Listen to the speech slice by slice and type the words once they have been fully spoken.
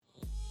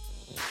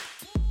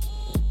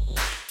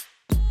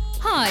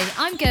Hi,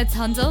 I'm Gerd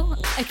Tundle,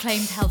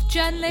 acclaimed health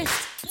journalist,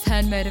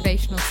 turned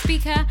motivational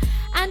speaker,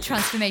 and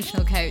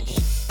transformational coach.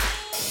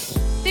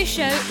 This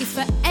show is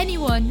for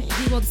anyone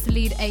who wants to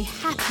lead a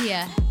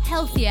happier,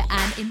 healthier,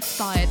 and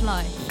inspired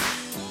life.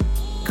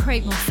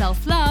 Create more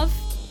self-love,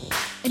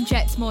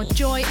 inject more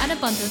joy and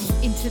abundance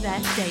into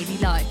their daily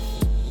life.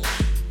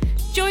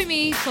 Join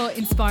me for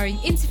inspiring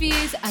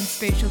interviews and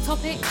spiritual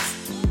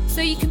topics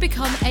so you can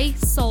become a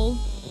soul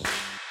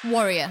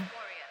warrior.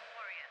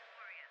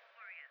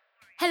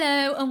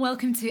 Hello and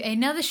welcome to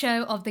another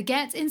show of the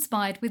Get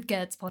Inspired with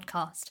Gerds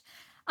podcast.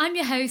 I'm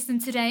your host, and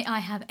today I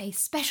have a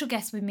special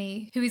guest with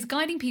me who is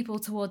guiding people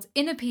towards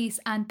inner peace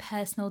and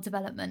personal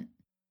development.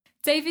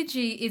 David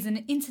G is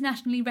an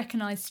internationally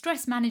recognised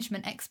stress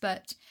management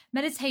expert,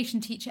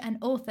 meditation teacher and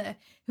author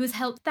who has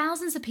helped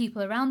thousands of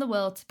people around the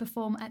world to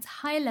perform at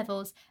higher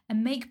levels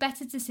and make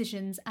better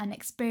decisions and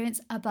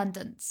experience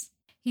abundance.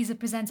 He's a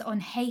presenter on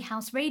Hay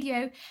House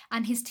Radio,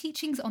 and his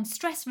teachings on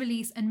stress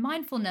release and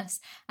mindfulness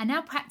are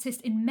now practiced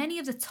in many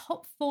of the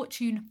top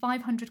Fortune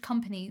 500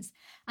 companies,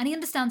 and he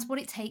understands what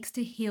it takes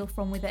to heal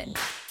from within.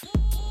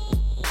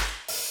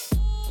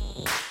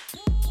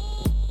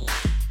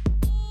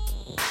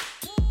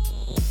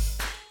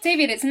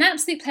 David, it's an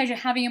absolute pleasure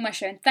having you on my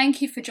show, and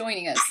thank you for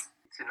joining us.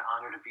 It's an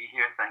honor to be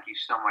here. Thank you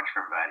so much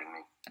for inviting me.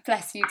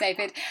 Bless you,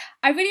 David.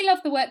 I really love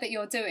the work that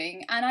you're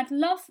doing, and I'd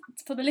love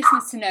for the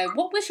listeners to know,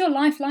 what was your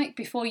life like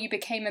before you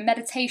became a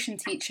meditation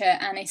teacher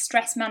and a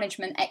stress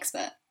management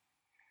expert?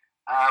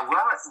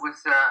 Well, it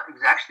was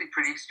actually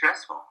pretty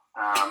stressful.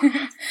 I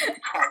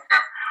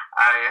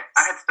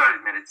had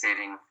started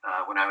meditating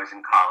when I was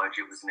in college.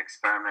 It was an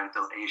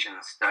experimental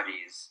Asian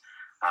studies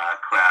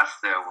class.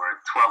 There were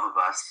 12 of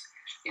us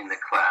in the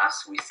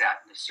class. We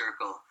sat in a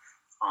circle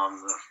on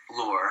the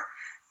floor,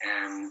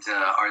 and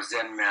our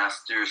Zen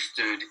master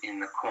stood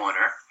in the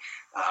corner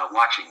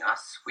watching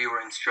us. We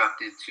were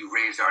instructed to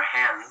raise our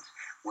hand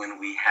when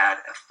we had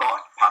a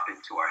thought pop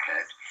into our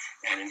head,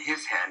 and in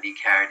his hand he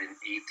carried an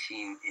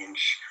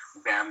 18-inch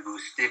bamboo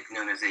stick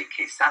known as a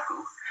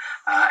keisaku,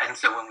 and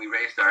so when we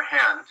raised our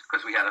hand,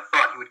 because we had a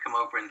thought, he would come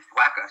over and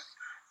thwack us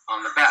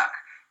on the back.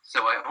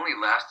 So I only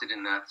lasted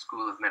in that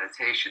school of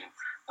meditation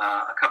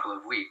a couple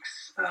of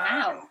weeks.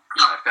 Wow.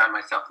 I found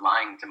myself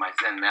lying to my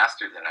Zen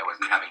master that I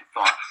wasn't having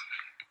thoughts.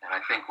 And I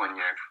think when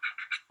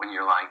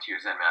you're lying to your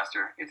Zen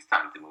master, it's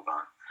time to move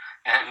on.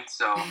 And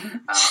so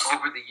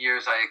over the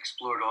years, I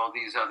explored all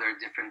these other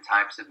different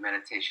types of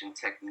meditation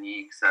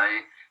techniques.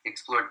 I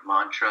explored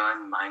mantra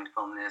and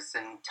mindfulness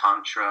and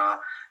tantra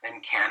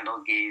and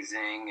candle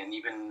gazing and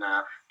even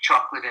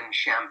chocolate and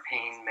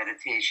champagne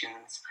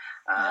meditations,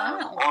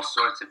 all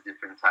sorts of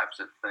different types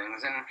of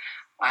things. And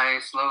I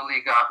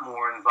slowly got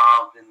more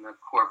involved in the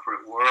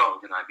corporate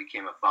world, and I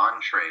became a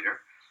bond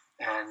trader.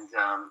 And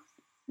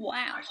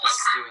wow. I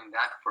started doing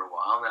that for a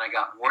while, and then I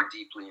got more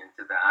deeply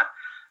into that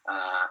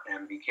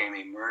and became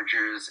a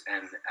mergers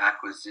and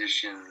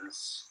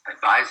acquisitions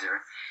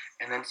advisor.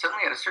 And then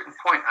suddenly at a certain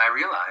point, I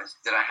realized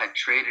that I had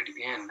traded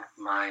in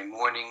my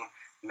morning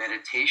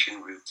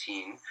meditation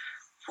routine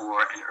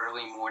for an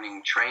early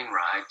morning train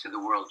ride to the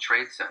World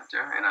Trade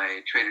Center, and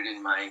I traded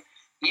in my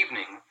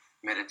evening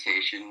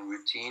meditation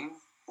routine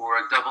for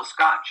a double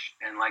scotch.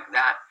 And like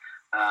that,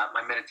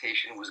 my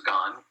meditation was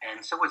gone,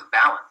 and so was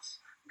balance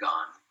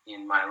gone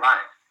in my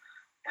life.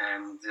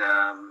 And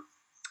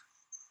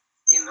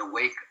in the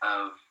wake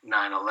of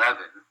 9/11,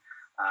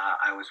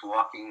 I was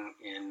walking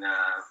in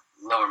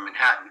Lower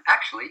Manhattan,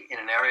 actually in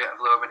an area of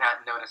Lower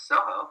Manhattan known as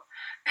Soho,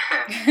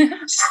 and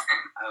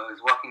I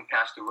was walking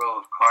past a row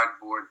of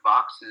cardboard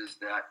boxes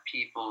that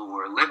people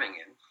were living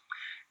in.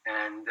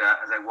 And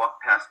as I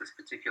walked past this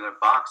particular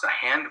box, a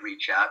hand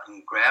reached out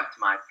and grabbed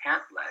my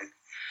pant leg,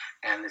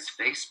 and this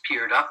face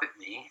peered up at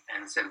me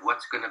and said,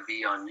 "What's going to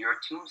be on your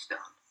tombstone?"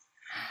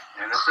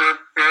 And that's a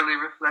fairly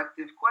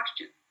reflective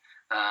question.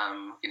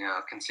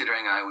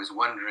 Considering I was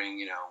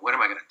wondering, what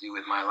am I going to do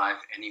with my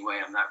life anyway?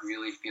 I'm not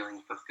really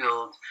feeling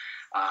fulfilled.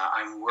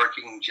 I'm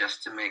working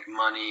just to make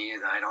money.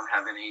 I don't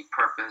have any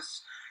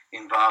purpose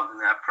involved in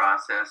that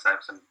process. I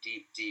have some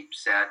deep, deep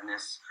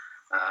sadness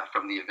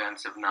from the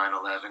events of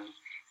 9/11.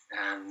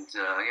 And,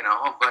 a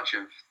whole bunch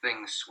of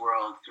things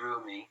swirled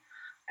through me.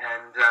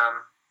 And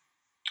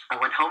I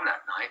went home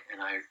that night,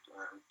 and I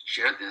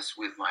shared this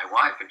with my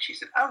wife, and she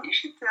said, "Oh, you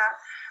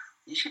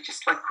should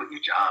just quit your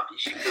job. You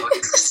should go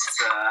to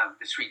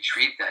this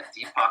retreat that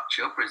Deepak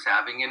Chopra is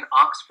having in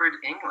Oxford,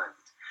 England."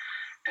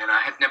 And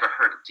I had never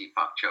heard of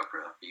Deepak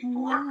Chopra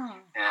before.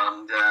 Wow.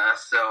 And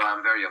so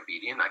I'm very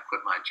obedient. I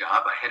quit my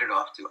job. I headed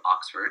off to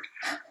Oxford.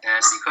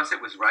 And because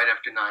it was right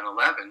after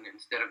 9/11,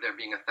 instead of there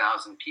being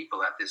 1,000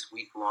 people at this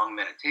week-long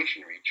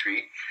meditation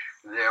retreat,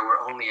 there were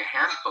only a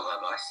handful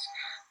of us.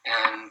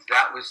 And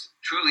that was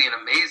truly an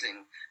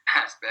amazing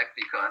aspect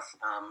because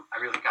I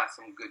really got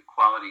some good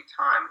quality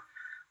time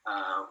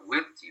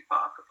with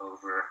Deepak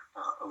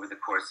over the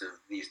course of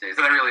these days.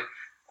 And I really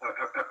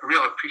a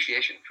real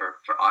appreciation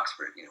for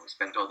Oxford. We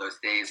spent all those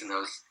days in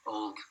those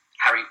old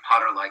Harry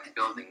Potter-like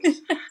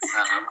buildings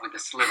with the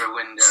sliver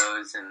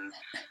windows and,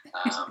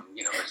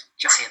 those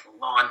giant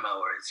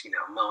lawnmowers,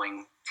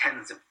 mowing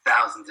tens of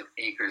thousands of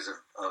acres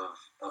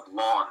of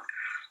lawn.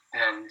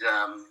 And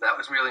that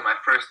was really my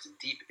first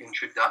deep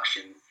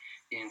introduction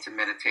into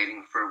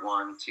meditating for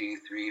 1, 2,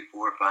 3,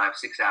 4, 5,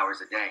 6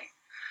 hours a day.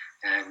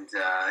 And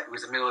it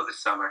was the middle of the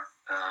summer,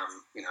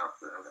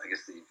 I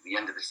guess the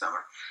end of the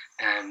summer.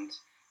 And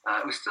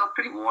it was still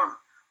pretty warm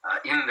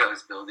in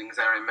those buildings.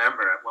 I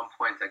remember at one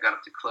point I got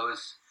up to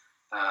close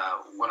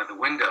one of the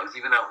windows,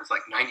 even though it was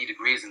like 90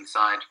 degrees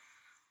inside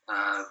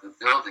the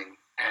building.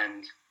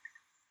 And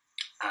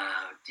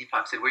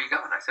Deepak said, "Where are you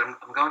going?" I said,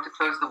 I'm going to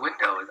close the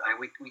window.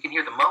 We can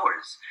hear the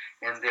mowers,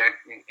 and they're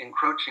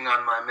encroaching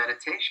on my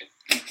meditation.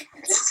 And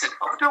he said,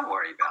 "Oh, don't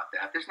worry about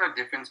that. There's no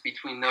difference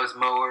between those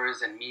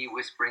mowers and me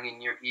whispering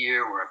in your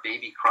ear or a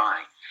baby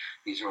crying.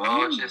 These are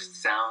all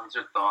just sounds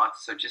or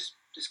thoughts, so just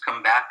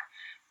come back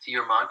to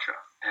your mantra."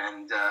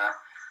 And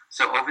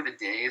so over the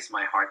days,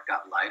 my heart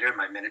got lighter.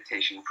 My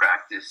meditation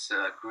practice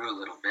grew a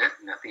little bit.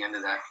 And at the end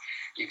of that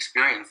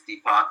experience,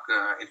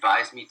 Deepak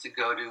advised me to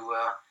go to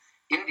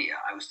India.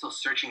 I was still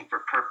searching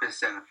for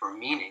purpose and for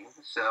meaning,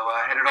 so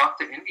I headed off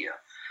to India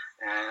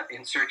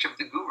in search of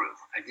the guru.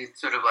 I did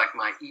sort of like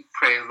my eat,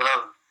 pray,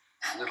 love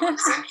little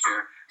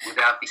adventure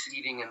without the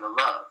eating and the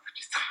love,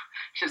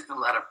 just a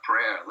lot of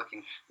prayer,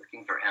 looking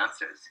for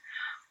answers.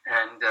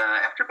 And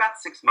after about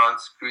 6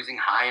 months, cruising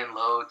high and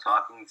low,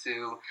 talking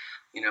to,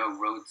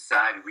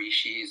 roadside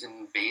rishis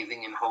and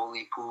bathing in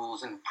holy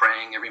pools and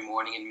praying every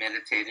morning and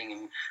meditating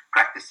and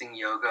practicing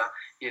yoga,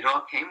 it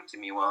all came to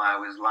me while I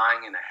was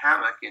lying in a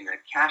hammock in a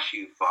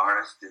cashew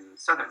forest in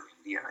southern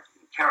India,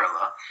 in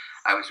Kerala.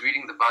 I was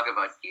reading the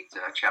Bhagavad Gita,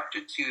 chapter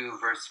 2,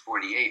 verse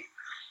 48,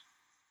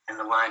 and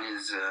the line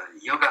is,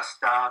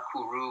 Yogastha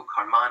Kuru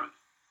Karmani,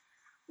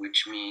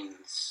 which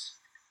means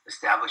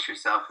establish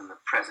yourself in the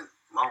present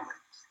moment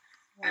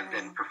and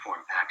then perform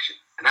action.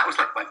 And that was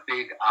like my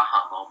big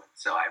aha moment.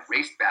 So I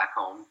raced back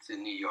home to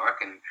New York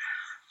and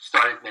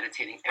started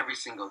meditating every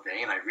single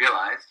day. And I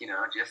realized,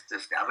 just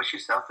establish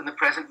yourself in the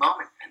present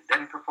moment and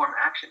then perform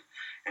action.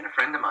 And a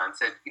friend of mine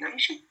said,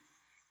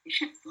 you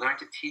should learn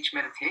to teach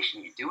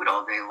meditation. You do it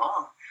all day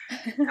long.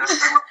 And I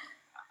said,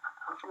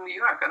 I'm from New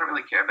York. I don't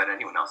really care about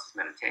anyone else's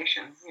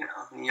meditation.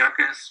 New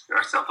Yorkers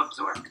are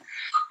self-absorbed.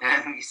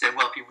 And he said,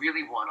 well, if you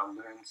really want to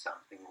learn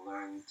something,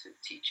 learn to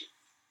teach it.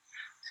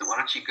 So why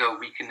don't you go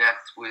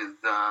reconnect with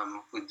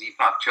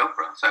Deepak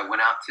Chopra? So I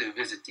went out to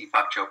visit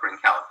Deepak Chopra in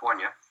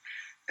California,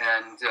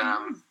 and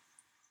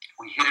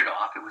we hit it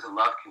off. It was a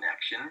love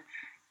connection,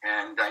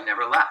 and I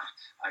never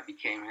left. I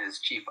became his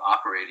chief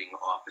operating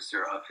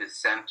officer of his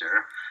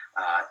center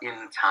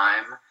in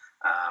time.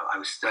 I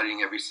was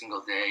studying every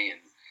single day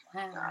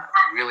and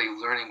really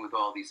learning with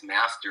all these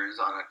masters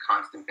on a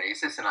constant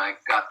basis, and I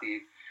got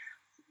the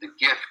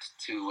gift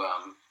to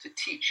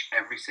teach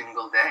every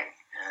single day.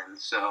 And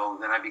so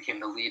then I became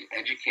the lead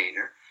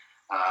educator,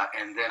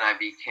 and then I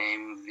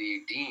became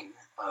the dean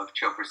of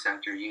Chopra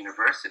Center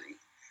University.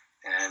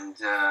 And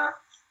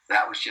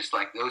that was just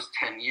like those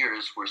 10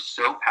 years were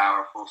so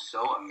powerful,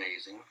 so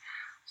amazing,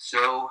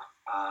 so,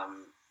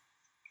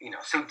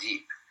 so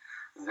deep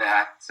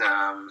that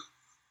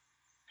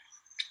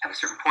at a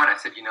certain point I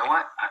said, you know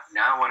what,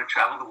 now I want to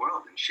travel the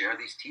world and share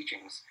these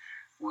teachings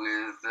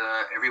with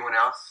everyone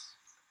else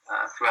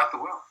throughout the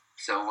world.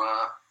 So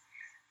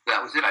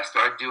that was it. I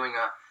started doing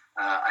a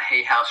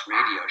Hay House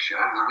radio show.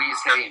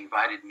 Louise Hay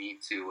invited me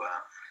to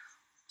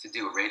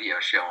do a radio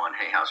show on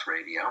Hay House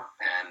Radio,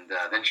 and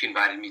then she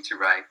invited me to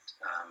write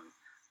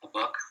a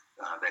book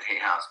that Hay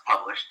House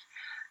published,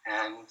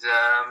 and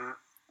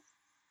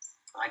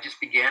I just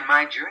began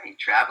my journey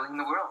traveling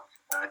the world,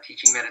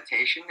 teaching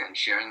meditation and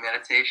sharing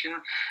meditation,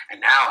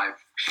 and now I've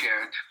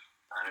shared,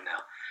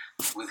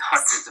 with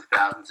hundreds of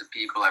thousands of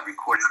people. I've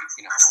recorded,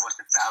 almost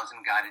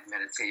 1,000 guided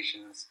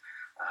meditations.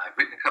 I've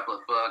written a couple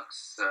of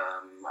books.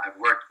 I've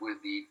worked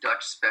with the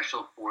Dutch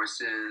Special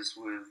Forces,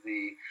 with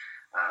the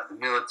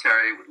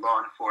military, with law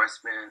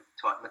enforcement,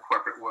 taught in the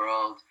corporate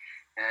world.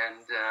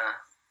 And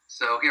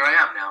so here I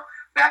am now,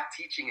 back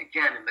teaching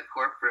again in the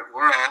corporate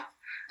world.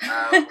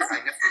 I know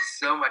there's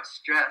so much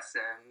stress,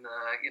 and,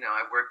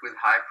 I work with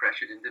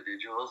high-pressured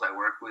individuals. I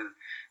work with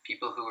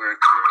people who are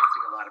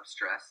experiencing a lot of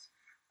stress.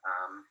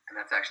 And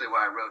that's actually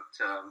why I wrote,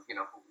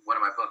 one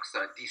of my books,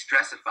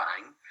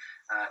 De-Stressifying,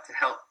 to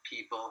help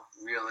people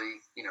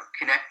really,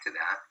 connect to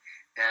that.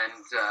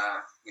 And,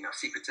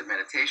 Secrets of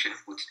Meditation,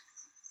 which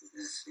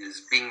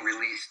is being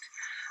released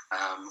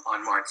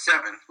on March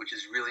 7th, which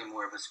is really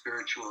more of a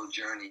spiritual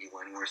journey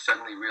when we're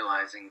suddenly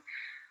realizing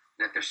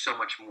that there's so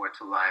much more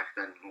to life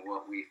than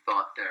what we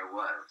thought there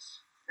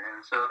was.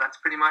 And so that's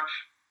pretty much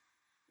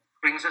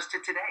brings us to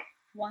today.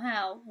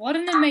 Wow, what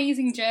an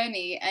amazing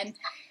journey. And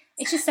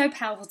it's just so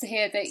powerful to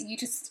hear that you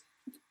just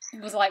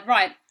was like,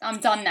 right, I'm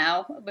done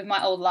now with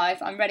my old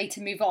life. I'm ready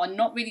to move on,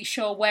 not really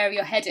sure where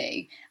you're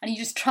heading. And you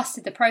just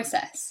trusted the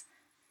process.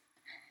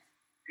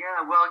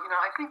 Yeah, well,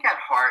 I think at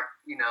heart,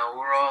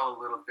 we're all a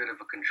little bit of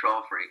a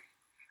control freak.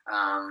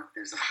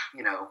 There's,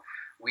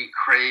 we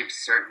crave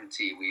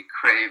certainty, we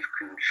crave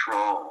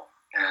control.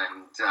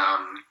 And,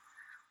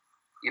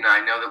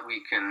 I know that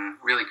we can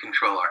really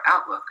control our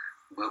outlook,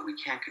 but we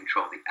can't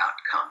control the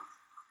outcome.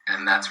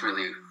 And that's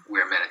really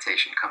where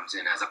meditation comes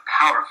in as a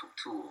powerful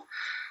tool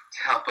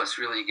to help us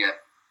really get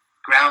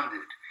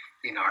grounded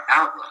in our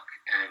outlook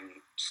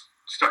and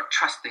start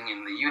trusting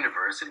in the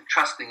universe and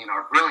trusting in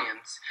our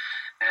brilliance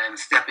and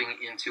stepping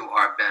into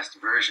our best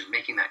version,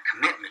 making that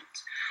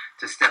commitment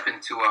to step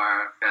into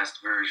our best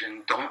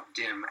version. Don't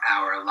dim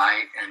our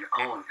light and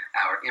own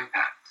our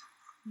impact.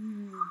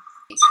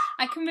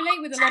 I can relate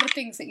with a lot of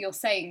things that you're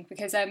saying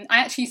because I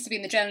actually used to be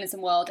in the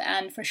journalism world,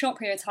 and for a short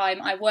period of time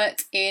I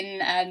worked in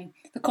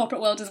the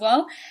corporate world as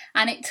well,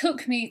 and it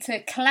took me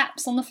to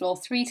collapse on the floor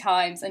 3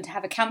 times and to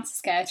have a cancer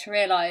scare to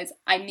realise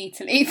I need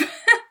to leave.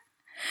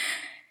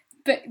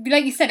 But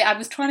like you said, I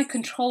was trying to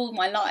control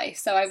my life,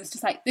 so I was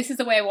just like, this is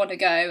the way I want to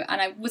go,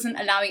 and I wasn't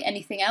allowing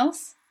anything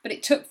else. But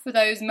it took for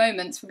those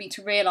moments for me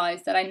to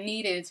realise that I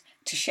needed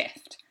to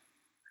shift.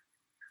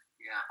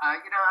 Yeah,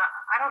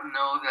 I don't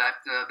know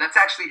that that's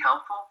actually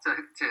helpful to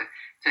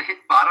hit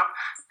bottom,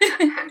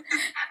 and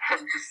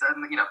to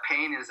suddenly,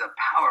 pain is a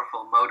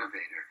powerful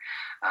motivator.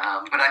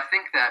 But I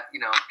think that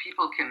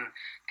people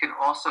can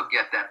also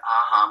get that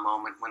aha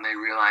moment when they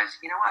realize,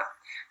 what,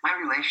 my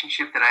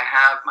relationship that I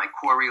have, my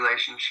core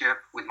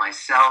relationship with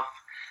myself,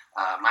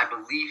 my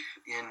belief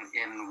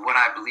in what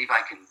I believe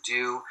I can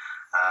do,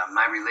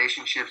 my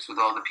relationships with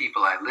all the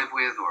people I live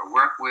with or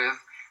work with,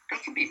 they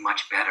can be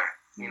much better.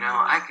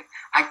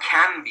 I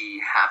can be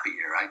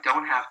happier. I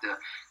don't have to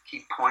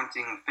keep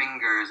pointing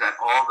fingers at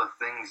all the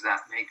things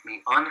that make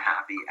me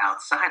unhappy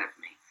outside of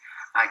me.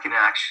 I can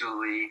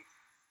actually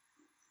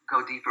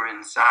go deeper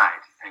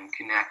inside and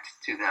connect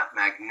to that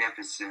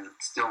magnificent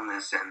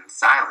stillness and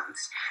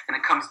silence. And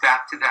it comes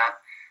back to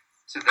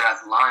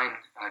that line,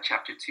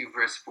 chapter 2,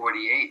 verse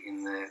 48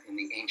 in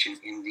the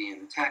ancient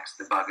Indian text,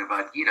 the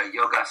Bhagavad Gita,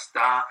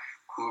 Yogastha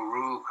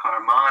Kuru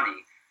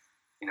Karmani.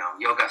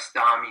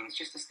 Yogastha means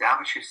just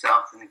establish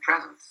yourself in the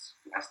presence.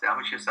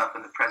 Establish yourself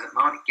in the present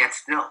moment. Get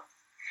still.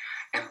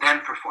 And then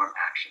perform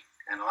action.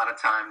 And a lot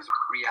of times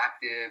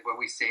reactive, where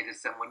we say to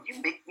someone,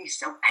 you make me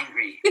so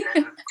angry.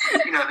 And,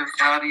 the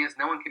reality is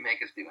no one can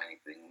make us do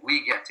anything.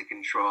 We get to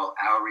control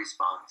our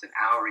response and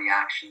our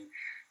reaction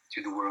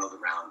to the world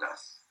around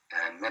us.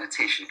 And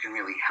meditation can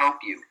really help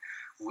you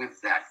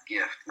with that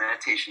gift.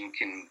 Meditation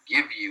can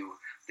give you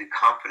the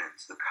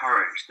confidence, the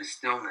courage, the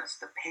stillness,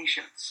 the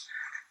patience,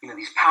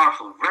 these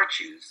powerful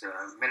virtues.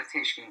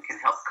 Meditation can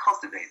help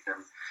cultivate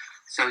them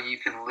so you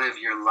can live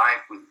your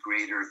life with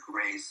greater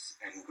grace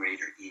and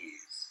greater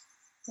ease.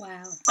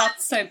 Wow,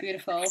 that's so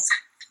beautiful.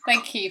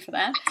 Thank you for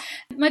that.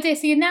 My dear,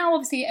 so you're now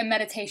obviously a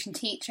meditation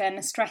teacher and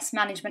a stress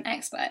management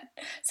expert.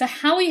 So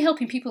how are you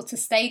helping people to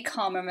stay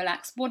calm and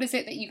relaxed? What is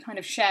it that you kind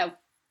of share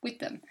with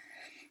them?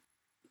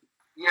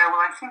 Yeah,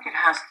 well, I think it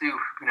has to,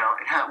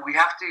 we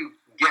have to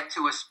get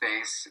to a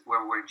space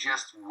where we're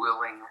just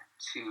willing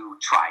to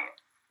try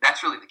it.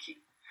 That's really the key.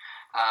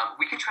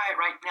 We can try it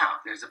right now.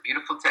 There's a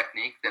beautiful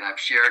technique that I've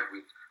shared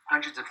with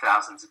hundreds of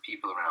thousands of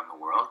people around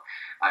the world.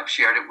 I've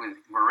shared it with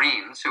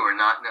Marines who are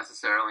not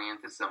necessarily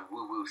into some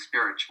woo-woo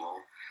spiritual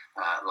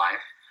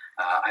life.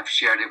 I've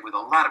shared it with a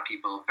lot of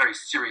people, very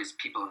serious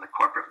people in the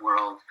corporate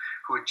world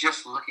who are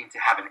just looking to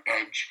have an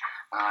edge.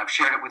 I've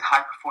shared it with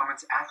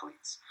high-performance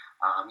athletes,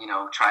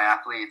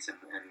 triathletes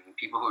and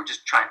people who are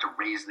just trying to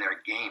raise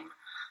their game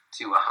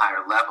to a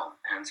higher level.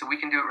 And so we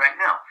can do it right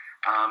now.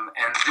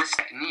 And this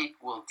technique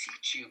will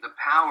teach you the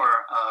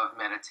power of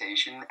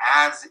meditation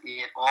as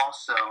it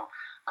also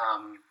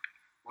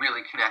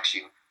really connects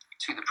you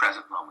to the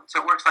present moment.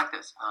 So it works like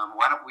this.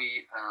 Why don't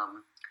we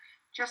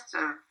just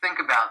think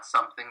about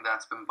something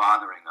that's been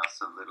bothering us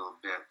a little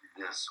bit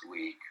this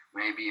week.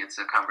 Maybe it's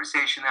a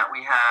conversation that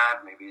we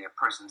had. Maybe a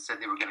person said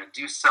they were going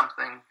to do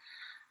something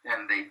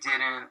and they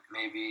didn't.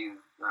 Maybe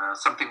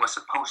something was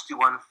supposed to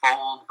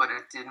unfold, but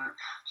it didn't.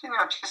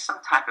 Just some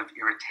type of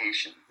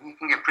irritation. You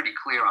can get pretty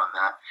clear on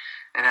that.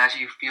 And as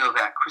you feel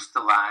that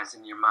crystallize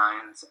in your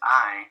mind's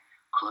eye,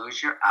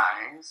 close your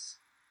eyes,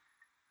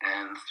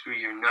 and through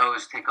your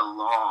nose, take a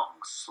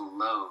long,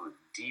 slow,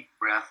 deep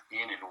breath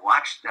in, and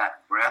watch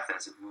that breath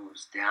as it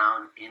moves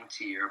down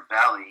into your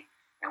belly.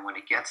 And when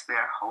it gets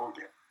there, hold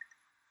it,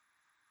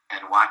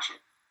 and watch it,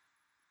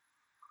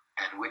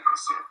 and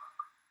witness it.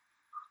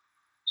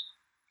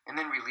 And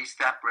then release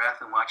that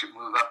breath and watch it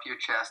move up your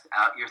chest,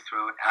 out your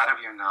throat, out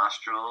of your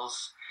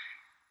nostrils.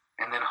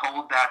 And then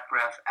hold that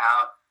breath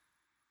out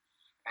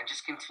and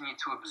just continue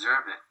to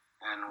observe it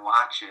and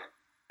watch it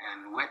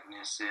and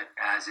witness it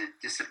as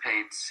it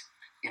dissipates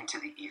into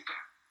the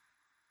ether.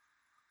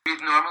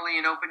 Breathe normally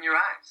and open your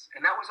eyes.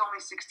 And that was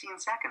only 16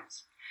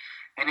 seconds.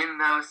 And in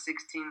those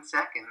 16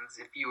 seconds,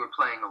 if you were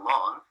playing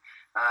along,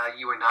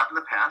 you were not in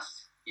the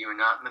past, you were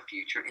not in the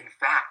future. In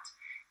fact,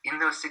 in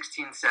those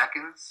 16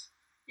 seconds,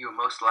 you were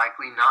most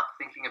likely not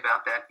thinking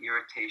about that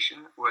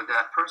irritation or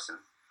that person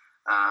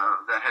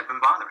that had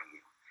been bothering you.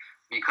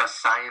 Because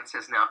science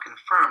has now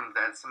confirmed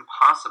that it's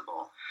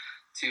impossible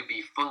to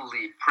be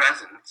fully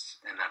present,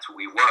 and that's what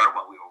we were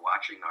while we were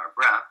watching our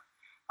breath,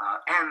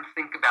 and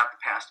think about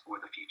the past or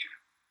the future.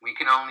 We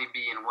can only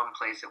be in one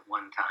place at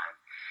one time.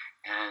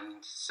 And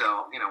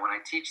so, when I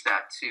teach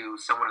that to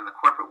someone in the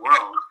corporate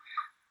world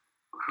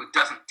who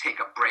doesn't take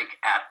a break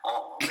at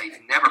all, they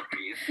never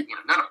breathe,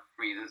 none of us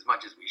breathe as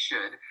much as we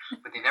should,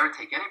 but they never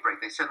take any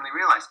break, they suddenly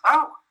realize,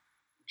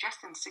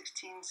 just in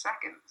 16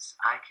 seconds,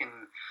 I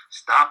can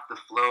stop the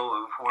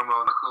flow of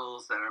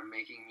hormones that are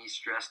making me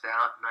stressed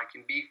out, and I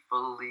can be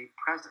fully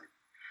present.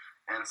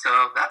 And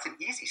so that's an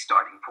easy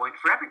starting point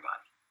for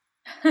everybody.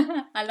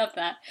 I love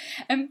that.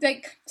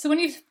 So when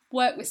you've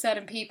worked with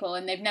certain people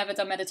and they've never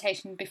done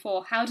meditation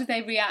before, how do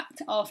they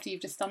react after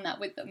you've just done that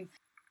with them?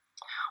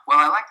 Well,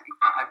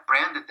 I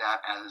branded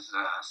that as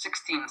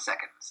 16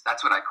 seconds.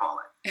 That's what I call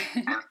it.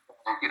 And,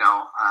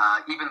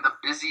 even the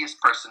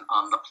busiest person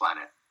on the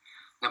planet,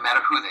 no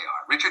matter who they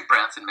are, Richard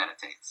Branson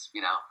meditates,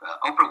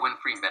 Oprah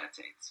Winfrey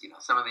meditates,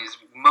 some of these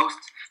most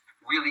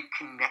really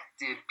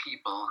connected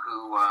people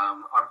who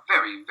are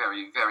very,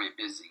 very, very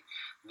busy,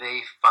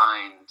 they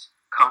find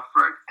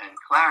comfort and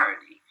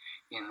clarity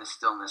in the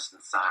stillness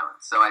and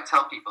silence. So I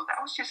tell people,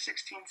 that was just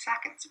 16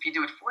 seconds. If you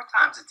do it 4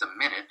 times, it's a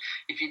minute.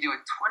 If you do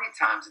it 20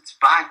 times, it's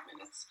 5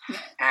 minutes.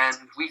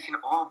 And we can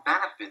all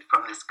benefit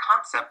from this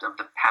concept of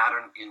the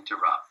pattern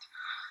interrupt.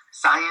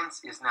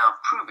 Science is now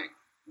proving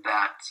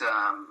that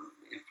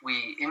if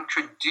we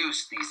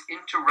introduce these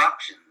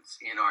interruptions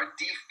in our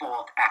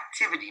default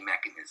activity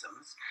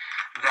mechanisms,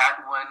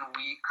 that when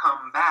we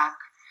come back,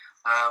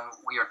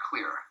 we are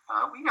clear.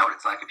 We know what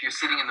it's like if you're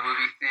sitting in the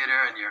movie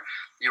theater and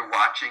you're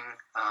watching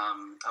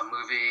a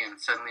movie and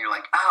suddenly you're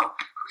like, oh,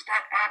 who's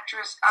that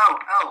actress?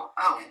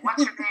 Oh,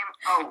 what's her name?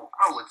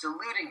 Oh, it's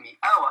eluding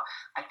me. Oh,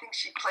 I think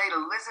she played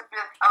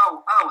Elizabeth.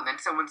 Oh, and then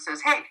someone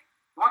says, hey,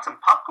 you want some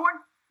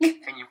popcorn?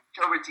 And you reach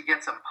over to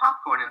get some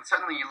popcorn, and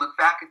suddenly you look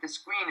back at the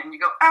screen and you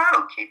go,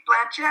 oh, Cate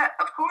Blanchett,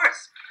 of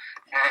course.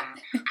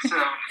 And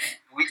so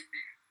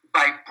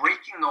by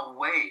breaking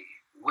away,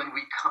 when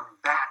we come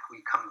back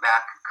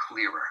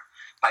clearer.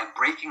 By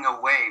breaking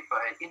away,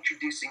 by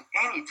introducing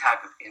any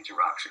type of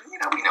interruption.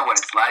 We know what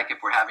it's like if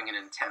we're having an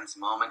intense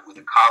moment with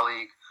a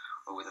colleague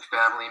or with a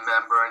family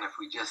member, and if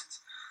we just,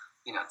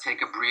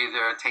 take a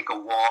breather, take a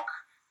walk,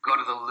 go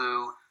to the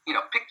loo,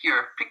 pick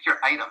your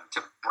item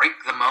to break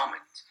the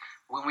moment.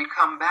 When we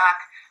come back,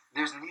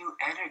 there's new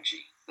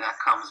energy that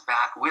comes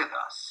back with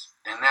us,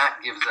 and that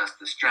gives us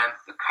the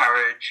strength, the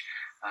courage.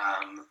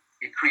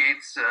 It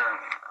creates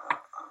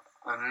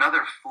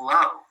another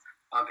flow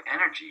of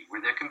energy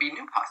where there can be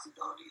new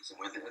possibilities and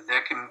where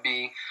there can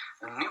be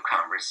a new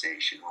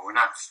conversation where we're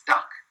not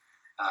stuck.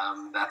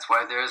 That's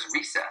why there's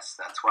recess.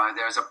 That's why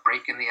there's a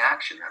break in the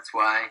action. That's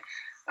why,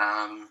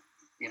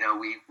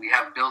 we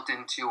have built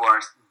into our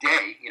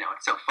day,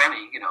 it's so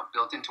funny,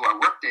 built into our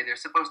workday,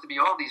 there's supposed to be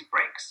all these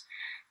breaks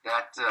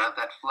that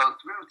flow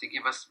through to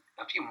give us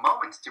a few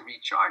moments to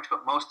recharge.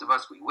 But most of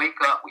us, we wake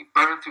up, we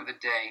burn through the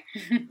day,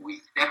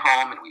 we get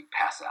home and we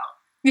pass out.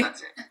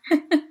 That's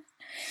it.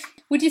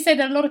 Would you say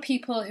that a lot of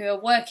people who are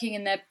working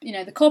in their,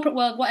 the corporate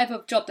world,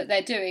 whatever job that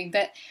they're doing,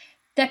 that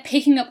they're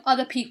picking up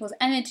other people's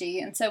energy,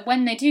 and so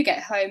when they do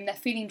get home, they're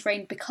feeling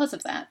drained because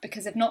of that,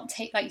 because they've not,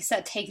 like you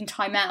said, taken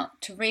time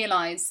out to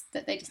realise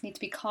that they just need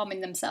to be calm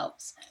in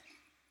themselves?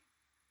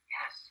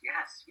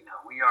 Yes,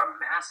 we are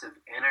massive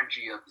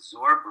energy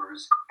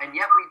absorbers, and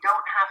yet we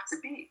don't have to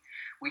be.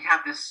 We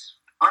have this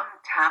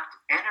untapped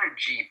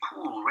energy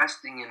pool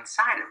resting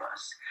inside of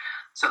us.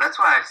 So that's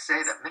why I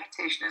say that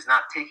meditation is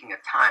not taking a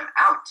time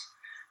out.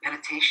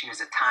 Meditation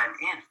is a time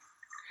in.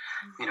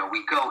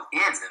 We go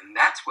in, and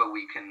that's where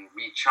we can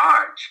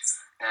recharge.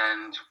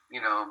 And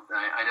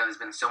I know there's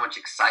been so much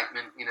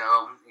excitement,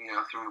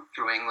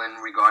 through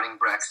England regarding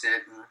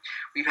Brexit, and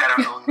we've had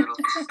our own little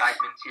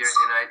excitement here in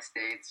the United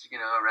States,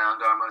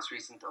 around our most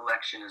recent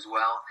election as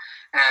well.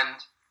 And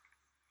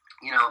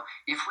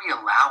if we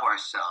allow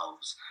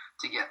ourselves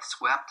to get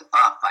swept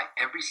up by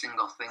every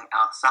single thing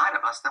outside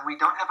of us, then we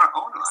don't have our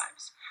own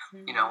lives.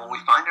 When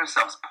we find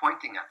ourselves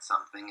pointing at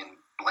something and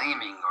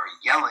blaming or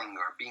yelling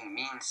or being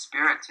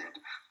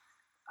mean-spirited,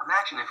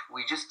 imagine if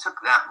we just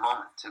took that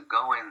moment to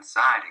go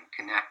inside and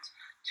connect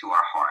to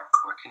our heart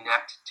or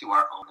connect to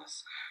our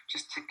ownness,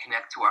 just to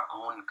connect to our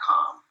own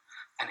calm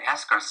and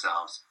ask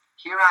ourselves,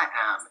 here I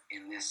am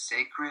in this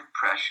sacred,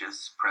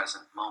 precious,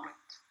 present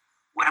moment.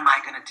 What am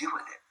I going to do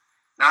with it?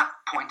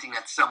 Not pointing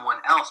at someone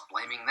else,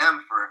 blaming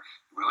them for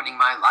ruining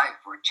my life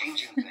or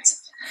changing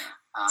things.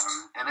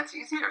 And it's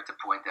easier to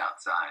point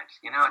outside.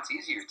 It's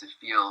easier to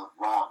feel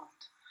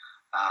wronged.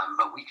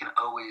 But we can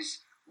always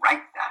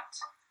right that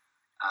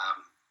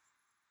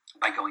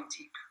by going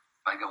deep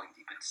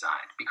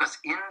inside. Because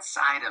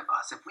inside of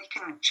us, if we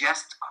can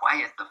just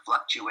quiet the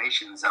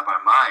fluctuations of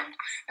our mind,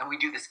 and we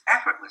do this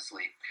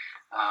effortlessly,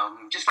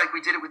 just like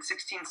we did it with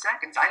 16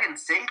 seconds. I didn't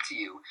say to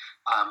you,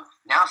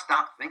 now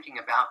stop thinking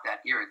about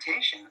that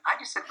irritation. I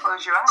just said,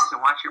 close your eyes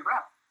and watch your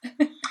breath.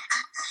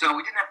 So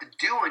we didn't have to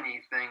do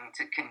anything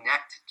to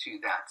connect to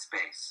that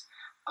space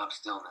of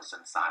stillness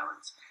and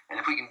silence. And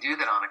if we can do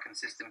that on a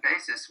consistent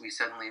basis, we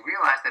suddenly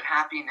realize that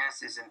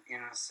happiness is an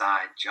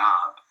inside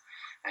job.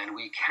 And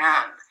we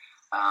can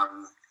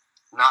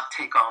not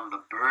take on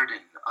the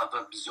burden of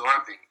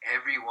absorbing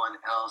everyone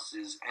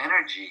else's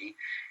energy,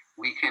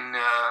 we can,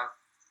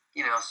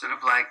 sort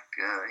of like,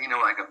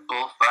 like a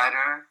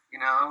bullfighter,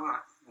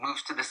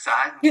 moves to the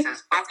side and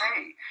says,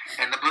 okay,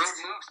 and the bull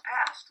moves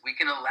past. We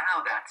can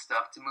allow that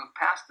stuff to move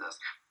past us.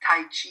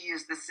 Tai Chi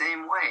is the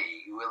same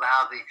way. You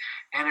allow the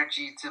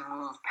energy to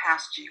move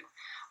past you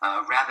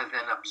rather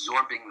than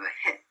absorbing the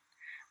hit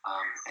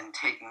and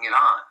taking it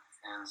on.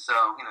 And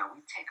so,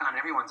 we take on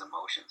everyone's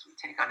emotions. We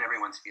take on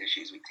everyone's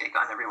issues. We take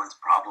on everyone's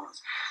problems.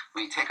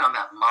 We take on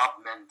that mob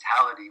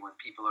mentality when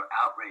people are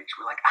outraged.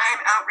 We're like, I'm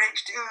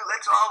outraged too.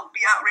 Let's all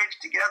be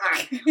outraged together.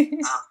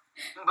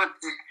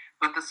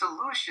 But the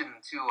solution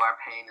to our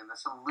pain and the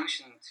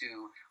solution to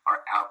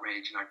our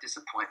outrage and our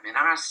disappointment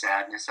and our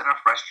sadness and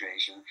our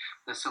frustration,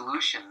 the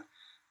solution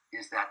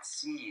is that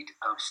seed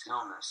of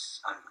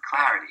stillness and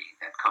clarity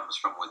that comes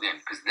from within.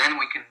 Because then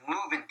we can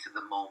move into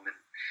the moment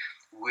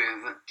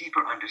with a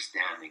deeper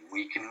understanding.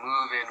 We can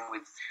move in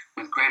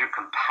with greater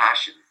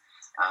compassion.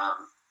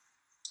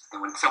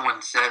 And when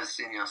someone says,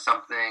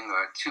 something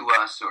or to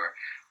us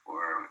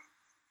or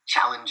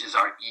challenges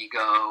our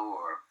ego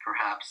or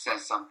perhaps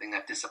says something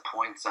that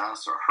disappoints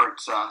us or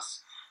hurts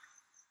us,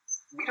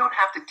 we don't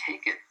have to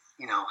take it,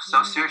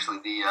 so seriously.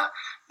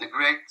 The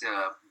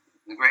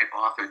great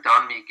author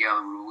Don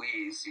Miguel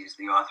Ruiz, he's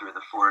the author of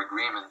the Four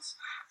Agreements.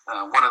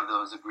 One of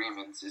those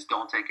agreements is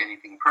don't take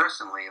anything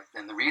personally,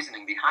 and the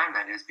reasoning behind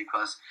that is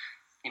because,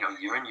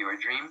 you're in your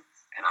dream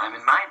and I'm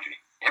in my dream.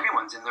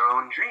 Everyone's in their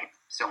own dream.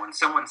 So when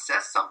someone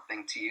says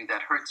something to you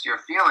that hurts your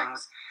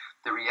feelings,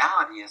 the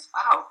reality is,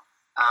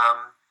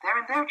 they're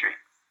in their dream.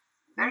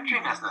 Their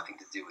dream has nothing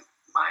to do with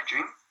my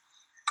dream.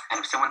 And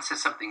if someone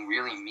says something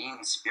really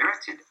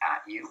mean-spirited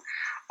at you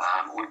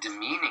or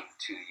demeaning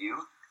to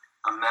you,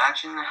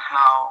 imagine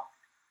how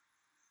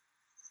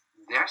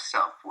their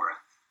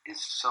self-worth is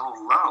so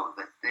low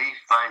that they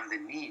find the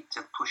need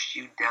to push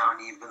you down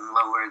even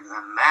lower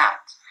than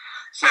that.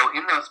 So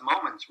in those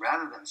moments,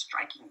 rather than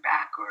striking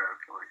back or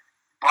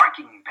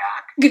barking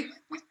back,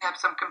 we have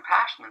some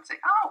compassion and say,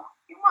 oh,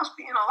 you must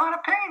be in a lot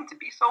of pain to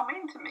be so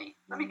mean to me.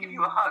 Let me give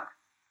you a hug.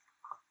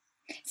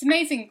 It's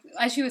amazing,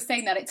 as you were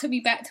saying that, it took me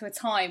back to a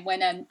time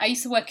when I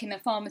used to work in a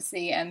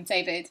pharmacy,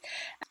 David,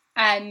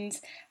 and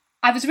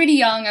I was really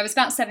young. I was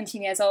about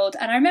 17 years old,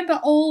 and I remember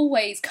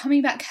always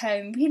coming back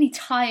home really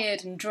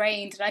tired and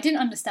drained, and I didn't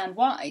understand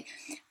why.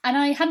 And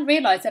I hadn't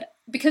realised that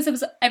because there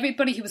was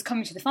everybody who was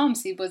coming to the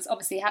pharmacy was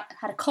obviously had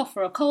a cough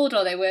or a cold,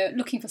 or they were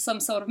looking for some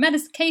sort of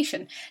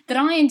medication, that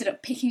I ended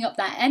up picking up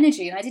that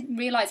energy, and I didn't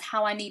realise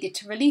how I needed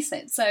to release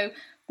it. So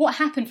what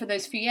happened for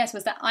those few years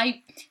was that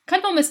I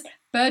kind of almost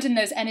burdened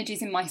those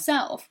energies in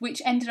myself,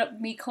 which ended up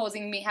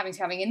causing me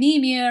having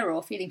anemia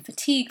or feeling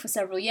fatigue for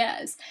several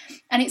years.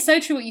 And it's so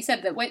true what you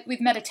said, that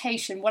with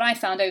meditation, what I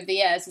found over the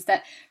years is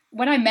that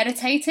when I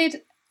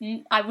meditated,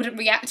 I wouldn't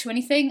react to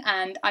anything,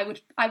 and I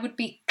would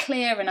be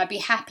clear and I'd be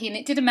happy, and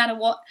it didn't matter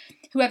what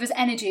whoever's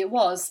energy it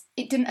was,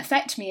 it didn't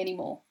affect me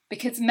anymore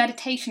because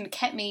meditation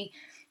kept me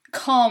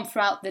calm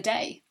throughout the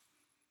day.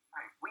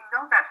 Right. We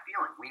know that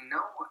feeling. We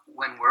know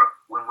when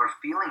we're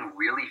feeling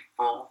really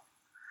full.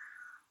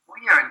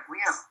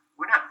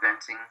 We're not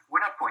venting. We're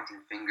not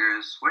pointing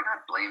fingers. We're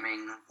not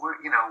blaming. We're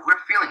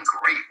feeling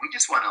great. We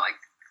just want to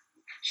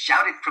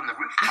shout it from the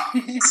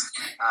rooftops.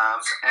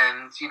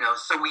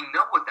 So we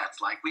know what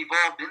that's like. We've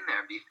all been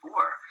there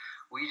before.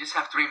 We just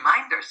have to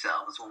remind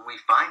ourselves when we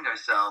find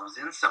ourselves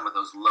in some of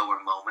those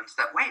lower moments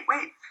that, wait,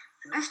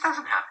 this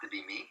doesn't have to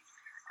be me.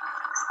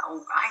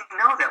 I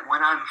know that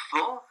when I'm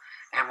full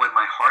and when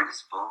my heart is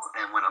full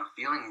and when I'm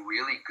feeling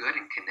really good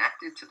and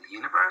connected to the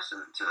universe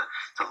and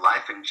to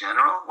life in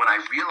general, when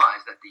I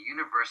realize that the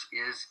universe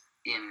is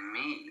in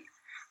me,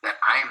 that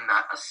I am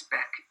not a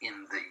speck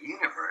in the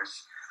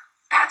universe,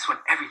 that's when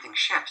everything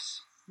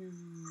shifts.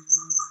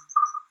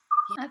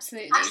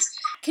 Absolutely.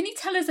 Can you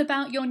tell us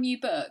about your new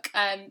book,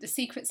 The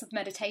Secrets of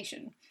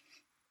Meditation?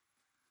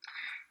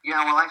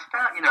 Yeah, well, I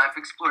found, I've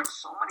explored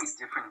so many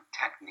different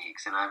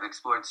techniques, and I've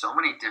explored so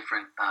many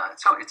different,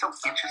 it's so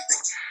interesting.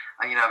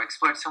 I've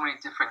explored so many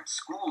different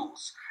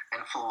schools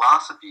and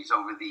philosophies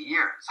over the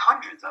years,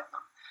 hundreds of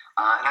them.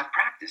 And I've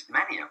practiced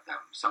many of them,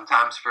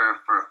 sometimes for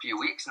a few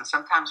weeks and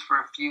sometimes for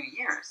a few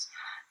years.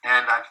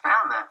 And I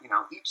found that,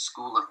 each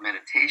school of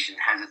meditation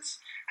has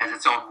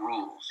its own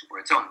rules or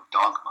its own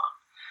dogma.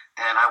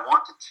 And I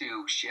wanted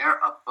to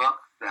share a book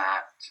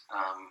that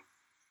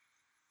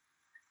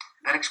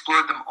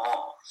explored them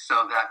all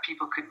so that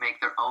people could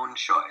make their own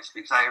choice.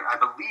 Because I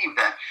believe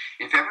that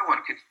if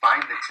everyone could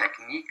find the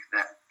technique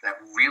that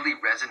really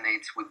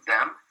resonates with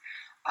them,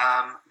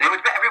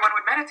 everyone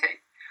would meditate.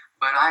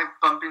 But I've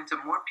bumped into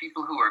more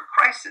people who are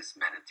crisis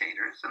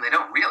meditators, and they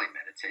don't really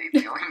meditate.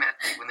 They only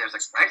meditate when there's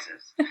a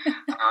crisis.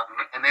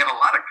 And they have a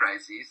lot of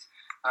crises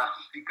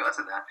because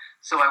of that.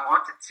 So I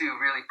wanted to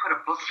really put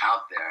a book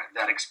out there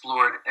that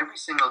explored every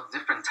single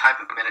different type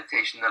of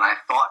meditation that I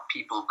thought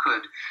people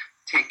could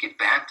take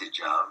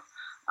advantage of,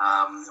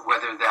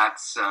 whether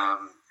that's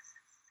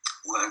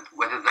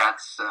whether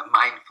that's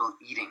mindful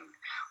eating,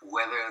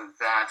 whether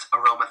that's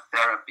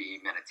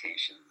aromatherapy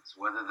meditations,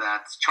 whether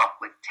that's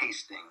chocolate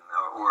tasting,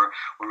 or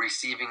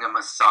receiving a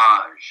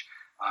massage,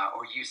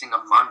 or using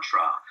a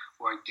mantra,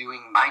 or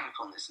doing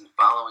mindfulness and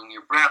following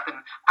your breath. And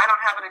I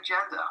don't have an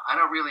agenda. I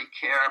don't really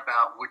care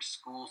about which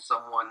school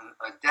someone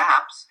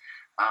adapts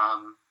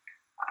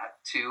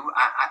to.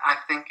 I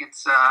think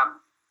it's,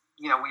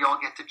 we all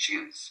get to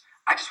choose.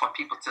 I just want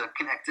people to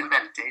connect to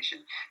meditation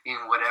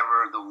in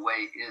whatever the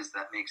way is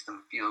that makes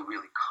them feel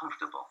really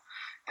comfortable.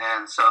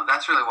 And so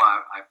that's really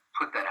why I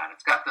put that out.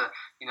 It's got the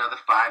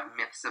 5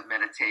 myths of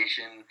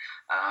meditation.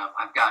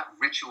 I've got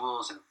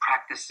rituals and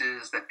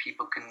practices that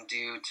people can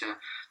do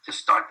to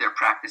start their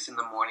practice in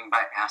the morning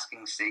by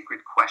asking sacred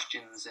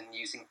questions and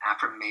using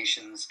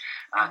affirmations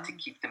to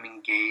keep them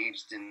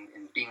engaged in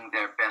being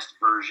their best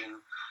version.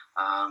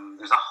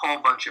 There's a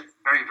whole bunch of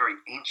very, very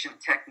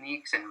ancient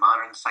techniques and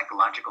modern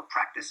psychological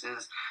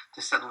practices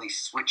to suddenly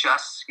switch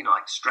us,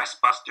 like stress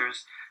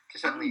busters, to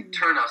suddenly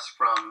turn us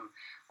from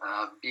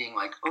being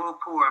like, oh,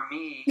 poor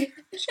me,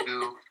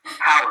 to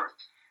empowered.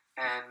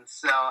 And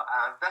so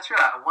that's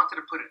right. I wanted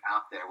to put it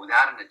out there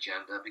without an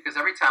agenda, because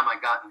every time I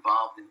got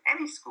involved in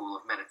any school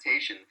of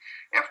meditation,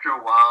 after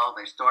a while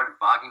they started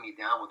bogging me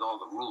down with all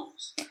the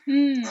rules.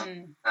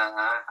 And,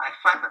 I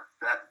find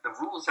that the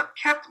rules have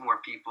kept more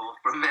people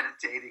from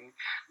meditating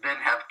than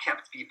have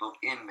kept people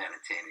in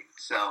meditating.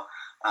 So,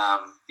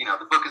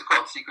 the book is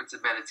called Secrets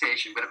of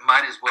Meditation, but it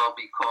might as well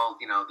be called,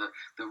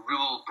 the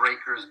Rule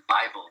Breaker's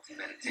Bible to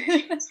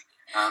Meditation.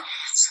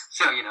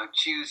 So,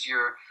 choose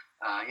your...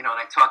 and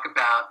I talk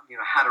about,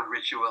 how to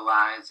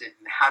ritualize it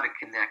and how to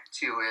connect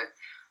to it.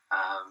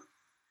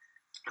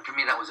 And for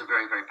me, that was a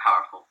very, very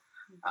powerful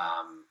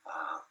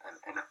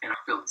and a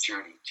filled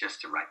journey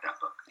just to write that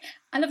book.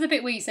 I love the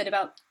bit where you said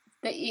about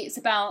that it's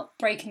about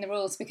breaking the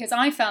rules, because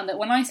I found that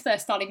when I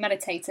first started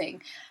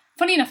meditating,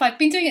 funny enough, I've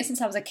been doing it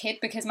since I was a kid,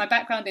 because my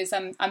background is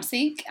I'm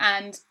Sikh,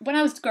 and when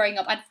I was growing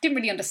up, I didn't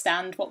really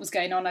understand what was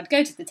going on. I'd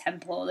go to the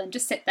temple and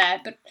just sit there,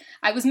 but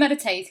I was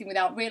meditating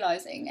without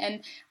realising.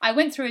 And I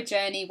went through a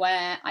journey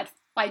where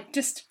I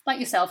just, like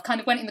yourself, kind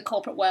of went in the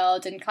corporate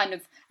world and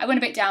I went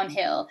a bit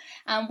downhill.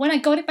 And when I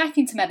got it back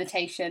into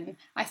meditation,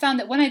 I found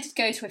that when I did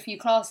go to a few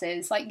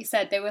classes, like you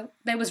said,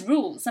 there was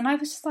rules, and I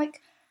was just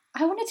like,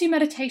 I want to do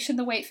meditation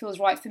the way it feels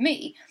right for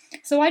me.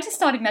 So I just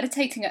started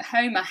meditating at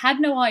home. I had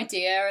no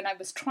idea, and I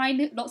was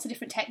trying lots of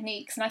different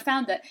techniques, and I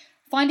found that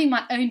finding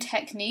my own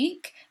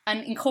technique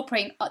and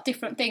incorporating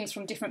different things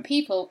from different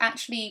people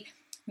actually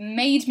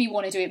made me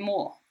want to do it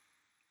more.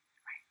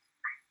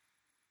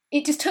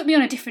 It just took me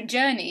on a different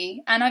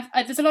journey, and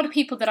there's a lot of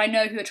people that I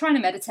know who are trying to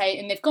meditate,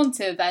 and they've gone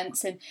to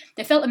events and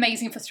they felt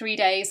amazing for 3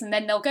 days, and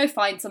then they'll go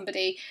find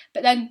somebody,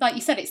 but then, like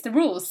you said, it's the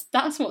rules.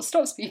 That's what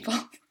stops people.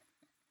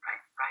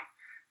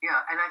 Yeah,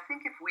 and I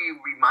think if we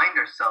remind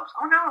ourselves,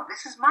 oh no,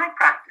 this is my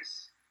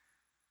practice,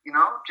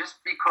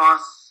 just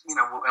because,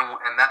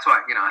 and that's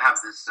why, I have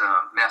this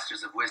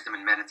Masters of Wisdom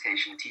in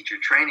Meditation teacher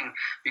training,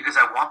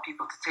 because I want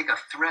people to take a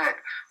thread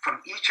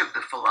from each of the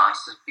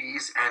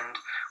philosophies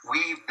and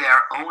weave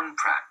their own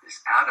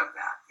practice out of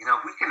that.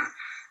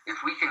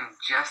 If we can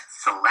just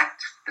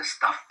select the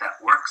stuff that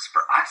works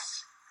for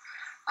us,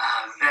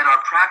 then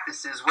our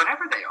practices,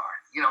 whatever they are,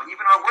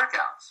 even our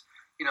workouts,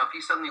 if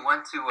you suddenly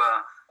went to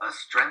a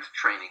strength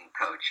training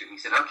coach and he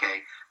said,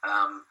 okay,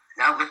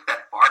 now lift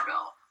that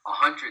barbell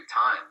 100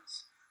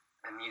 times.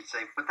 And you'd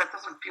say, but that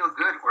doesn't feel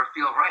good or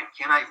feel right.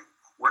 Can I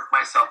work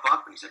myself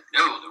up? And he said,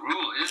 no, the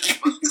rule is you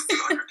must lift it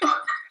 100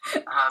 times.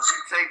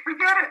 You'd say,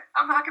 forget it.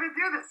 I'm not going to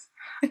do this.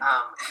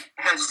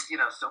 And,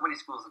 so many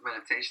schools of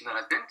meditation that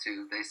I've been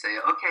to, they say,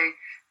 okay,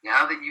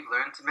 now that you've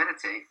learned to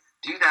meditate,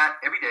 do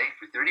that every day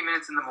for 30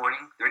 minutes in the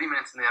morning, 30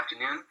 minutes in the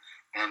afternoon,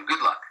 and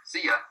good luck.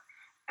 See ya.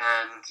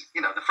 And,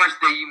 the first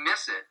day you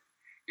miss it,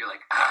 you're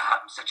like,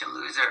 I'm such a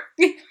loser.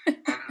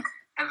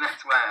 and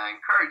that's why I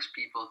encourage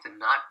people to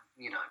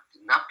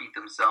not beat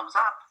themselves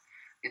up.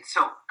 It's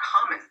so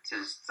common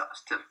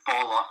to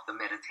fall off the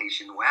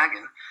meditation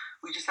wagon.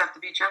 We just have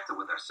to be gentle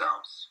with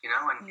ourselves,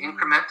 and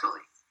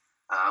incrementally.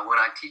 When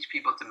I teach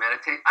people to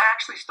meditate, I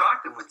actually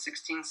start them with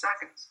 16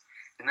 seconds.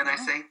 And then I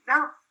say,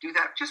 no, do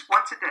that just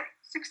once a day.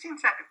 16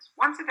 seconds,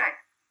 once a day.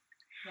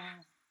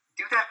 Wow.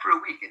 Do that for a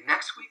week, and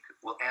next week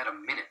we'll add a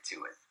minute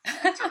to it.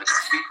 And so the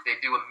next week they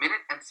do a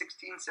minute and 16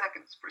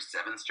 seconds for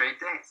 7 straight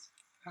days.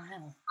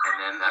 Wow. And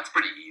then that's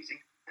pretty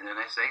easy. And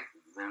then I say,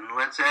 then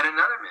let's add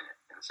another minute.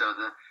 And so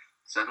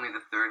suddenly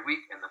the 3rd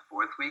week and the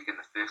 4th week and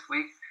the 5th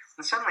week,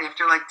 and suddenly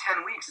after like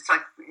 10 weeks, it's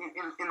like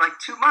in like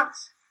 2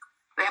 months,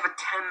 they have a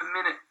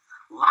 10-minute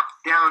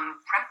locked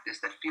down practice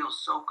that feels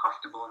so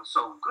comfortable and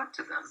so good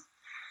to them.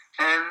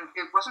 And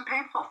it wasn't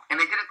painful. And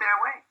they did it their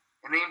way.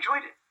 And they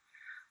enjoyed it.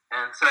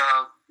 And so,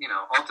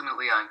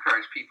 ultimately I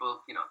encourage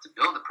people, to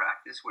build a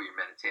practice where you're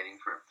meditating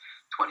for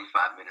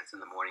 25 minutes in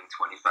the morning,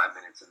 25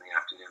 minutes in the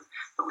afternoon.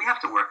 But we have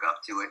to work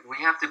up to it, and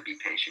we have to be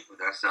patient with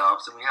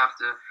ourselves, and we have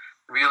to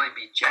really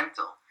be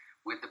gentle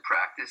with the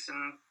practice,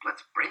 and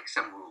let's break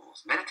some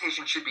rules.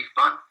 Meditation should be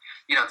fun.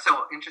 It's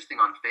so interesting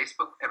on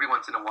Facebook. Every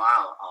once in a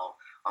while,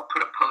 I'll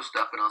put a post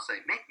up and I'll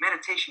say, "Make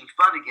meditation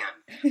fun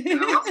again."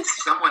 And there'll be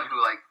someone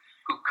who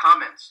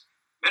comments,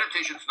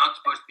 "Meditation's not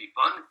supposed to be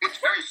fun. It's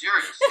very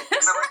serious."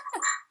 And I'm like,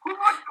 who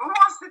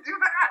wants to do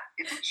that?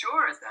 It's a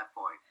chore at that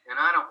point, and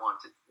I don't want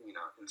to,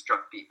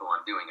 instruct people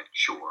on doing a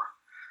chore.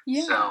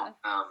 Yeah. So,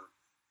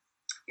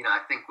 I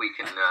think we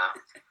can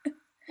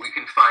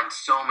find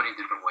so many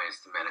different ways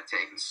to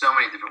meditate and so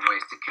many different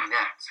ways to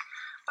connect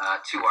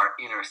to our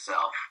inner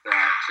self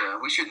that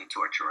we shouldn't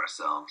torture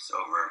ourselves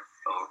over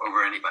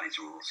anybody's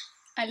rules.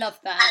 I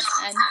love that.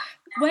 And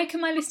where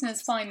can my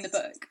listeners find the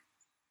book?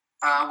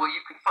 Well,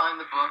 you can find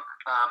the book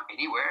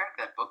anywhere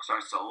that books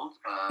are sold.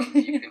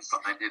 You can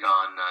find it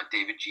on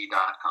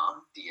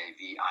davidji.com,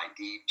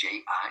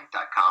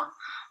 davidji.com.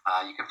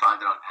 You can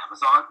find it on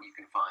Amazon. You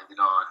can find it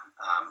on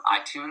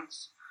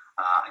iTunes,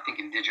 I think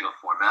in digital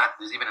format.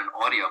 There's even an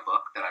audio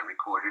book that I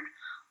recorded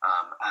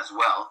as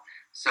well.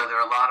 So there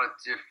are a lot of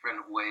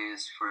different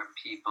ways for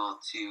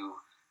people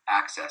to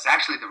access.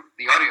 Actually,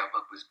 the audio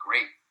book was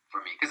great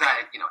for me, because I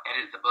had,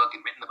 edited the book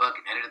and written the book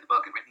and edited the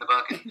book and written the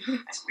book and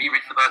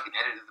rewritten the book and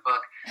edited the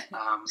book.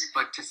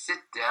 But to sit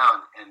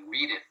down and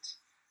read it,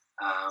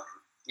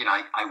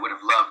 I would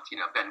have loved,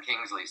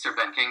 Sir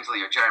Ben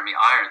Kingsley or Jeremy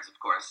Irons, of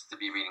course, to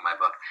be reading my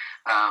book.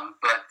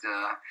 But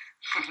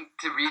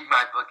to read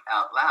my book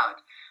out loud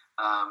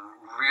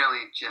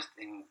really just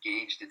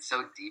engaged it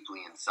so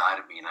deeply inside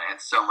of me. And I had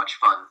so much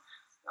fun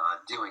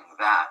doing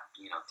that,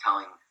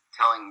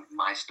 telling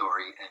my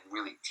story and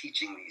really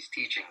teaching these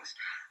teachings.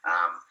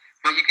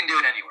 But you can do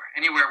it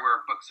anywhere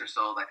where books are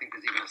sold. I think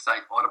there's even a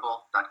site,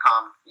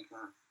 audible.com. You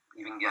can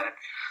even get it.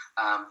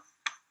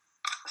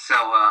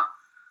 So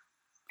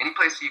any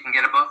place you can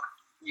get a book,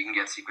 you can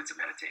get Secrets of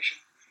Meditation.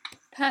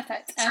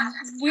 Perfect.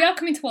 We are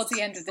coming towards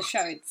the end of the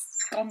show. It's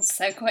gone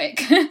so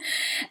quick.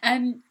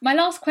 My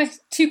last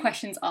two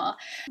questions are,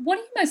 what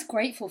are you most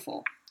grateful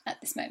for at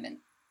this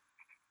moment?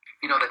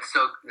 That's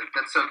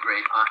so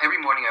great. Every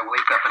morning I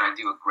wake up and I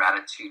do a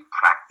gratitude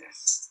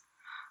practice.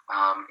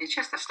 It's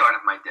just the start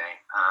of my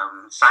day.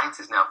 Science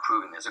is now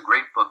proving. There's a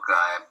great book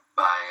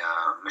by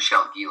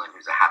Michelle Gielan,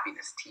 who's a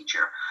happiness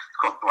teacher. It's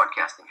called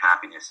Broadcasting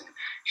Happiness. And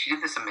she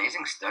did this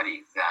amazing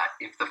study that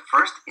if the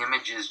first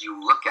images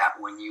you look at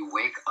when you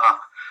wake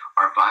up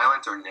are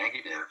violent or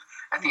negative,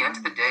 at the end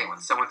of the day, when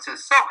someone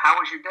says, "So, how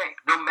was your day?"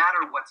 no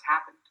matter what's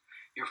happened,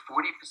 you're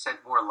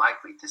 40% more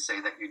likely to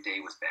say that your day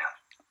was bad.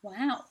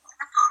 Wow.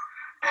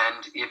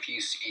 And if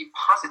you see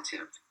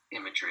positive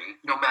imagery,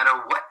 no matter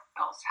what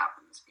else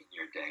happens in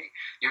your day,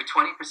 you're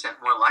 20%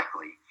 more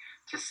likely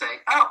to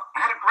say, "Oh, I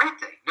had a great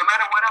day," no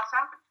matter what else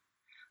happened.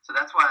 So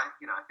that's why,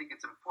 I think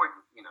it's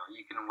important.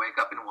 You can wake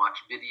up and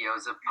watch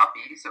videos of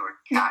puppies or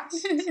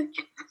cats and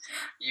kittens.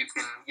 You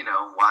can,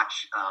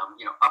 watch,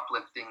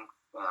 uplifting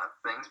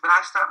things. But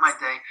I start my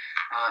day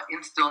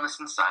in stillness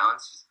and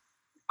silence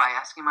by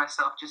asking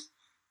myself just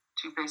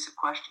two basic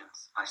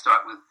questions. I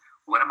start with,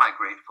 what am I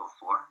grateful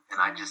for?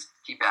 And I just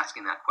keep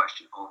asking that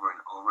question over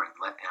and over and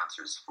let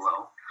answers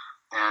flow.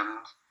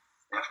 And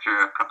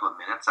after a couple of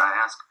minutes, I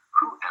ask,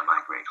 who am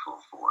I grateful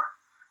for?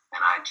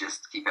 And I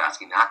just keep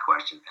asking that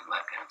question and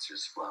let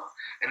answers flow.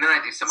 And then I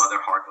do some other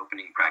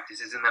heart-opening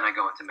practices, and then I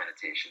go into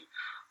meditation.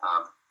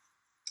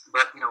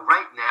 But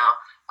right now,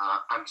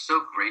 I'm so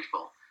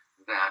grateful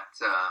that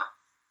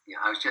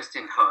I was just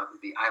in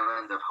the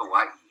island of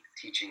Hawaii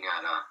teaching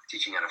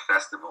at a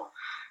festival.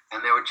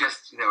 And there were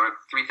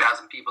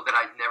 3,000 people that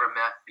I'd never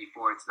met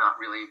before. It's not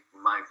really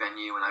my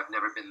venue, and I've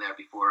never been there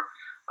before,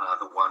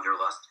 the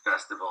Wanderlust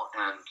Festival.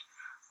 And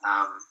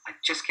I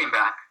just came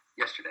back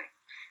yesterday,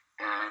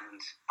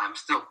 and I'm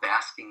still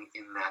basking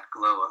in that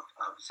glow of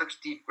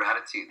such deep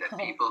gratitude that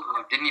people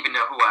who didn't even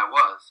know who I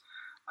was,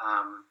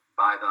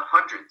 by the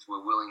hundreds, were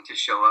willing to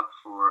show up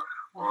for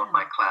all of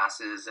my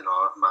classes and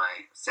all of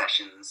my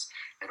sessions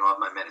and all of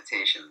my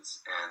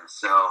meditations. And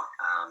so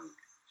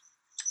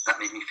that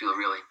made me feel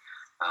really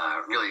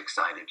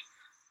excited,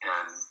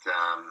 and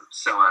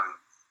so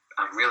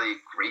I'm really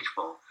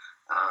grateful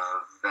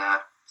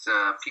that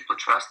people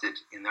trusted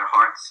in their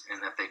hearts,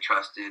 and that they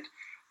trusted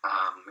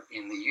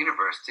in the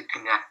universe to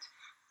connect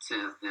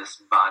to this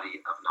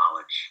body of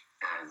knowledge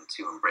and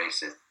to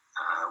embrace it,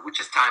 which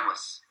is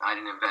timeless. I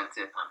didn't invent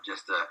it. I'm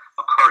just a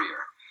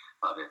courier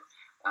of it.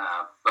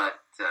 But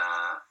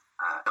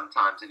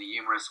sometimes in a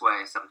humorous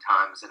way,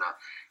 sometimes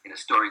in a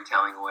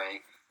storytelling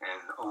way,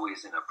 and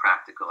always in a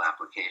practical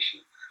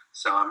application.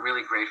 So I'm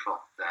really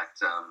grateful that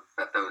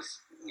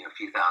those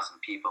few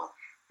thousand people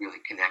really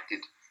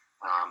connected,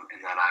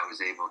 and that I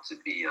was able to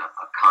be a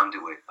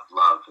conduit of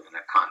love and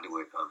a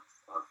conduit of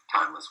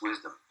timeless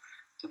wisdom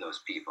to those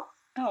people.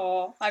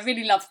 Oh, I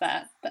really love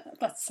that.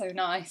 That's so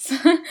nice.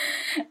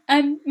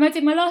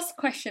 My last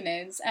question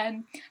is,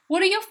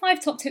 what are your 5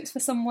 top tips for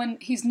someone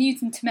who's new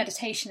to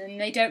meditation and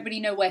they don't really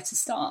know where to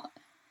start?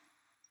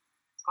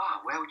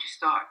 Where would you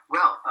start?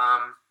 Well,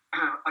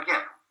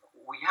 again,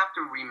 we have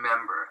to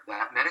remember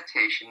that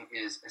meditation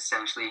is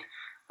essentially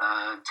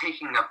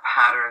taking a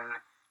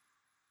pattern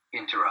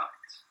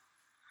interrupt.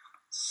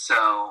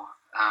 So,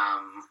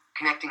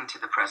 connecting to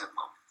the present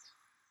moment.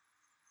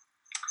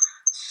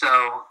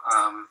 So,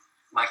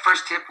 my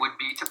first tip would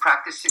be to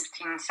practice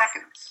 16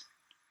 seconds,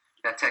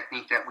 that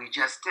technique that we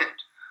just did.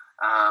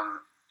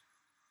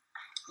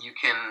 You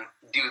can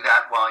do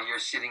that while you're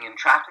sitting in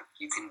traffic.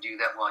 You can do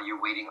that while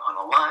you're waiting on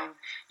a line.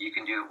 You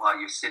can do it while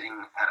you're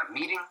sitting at a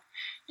meeting.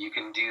 You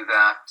can do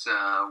that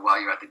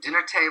while you're at the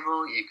dinner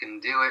table. You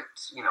can do it,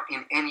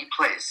 in any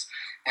place.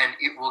 And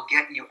it will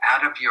get you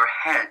out of your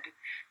head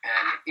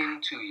and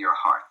into your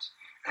heart.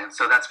 And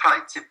so that's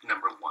probably tip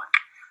number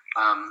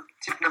one.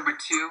 Tip number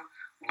two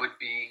would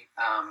be,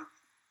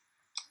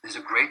 there's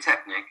a great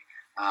technique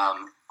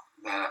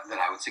that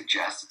I would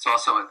suggest. It's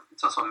also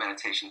a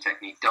meditation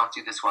technique. Don't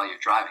do this while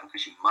you're driving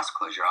because you must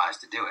close your eyes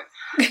to do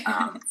it.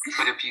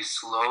 But if you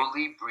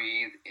slowly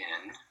breathe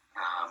in,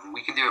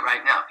 we can do it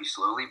right now. If you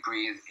slowly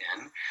breathe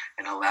in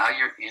and allow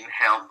your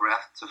inhale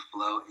breath to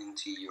flow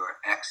into your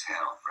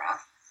exhale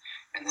breath,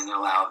 and then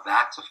allow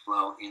that to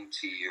flow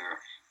into your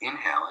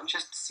inhale, and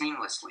just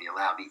seamlessly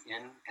allow the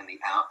in and the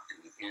out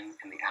and the in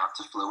and the out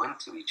to flow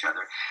into each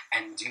other,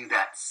 and do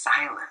that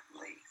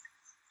silently.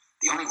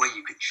 The only way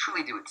you could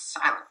truly do it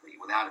silently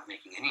without it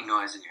making any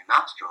noise in your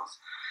nostrils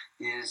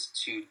is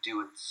to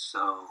do it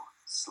so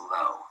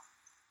slow.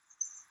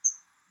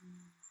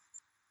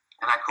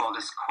 And I call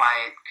this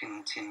quiet,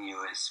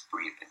 continuous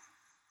breathing.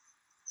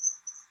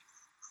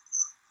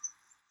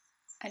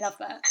 I love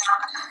that.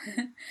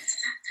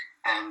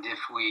 And if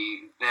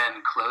we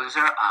then close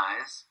our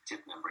eyes,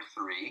 tip number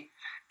 3,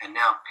 and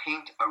now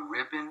paint a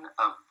ribbon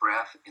of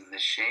breath in the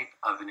shape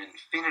of an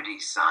infinity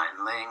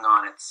sign laying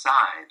on its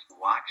side.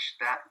 Watch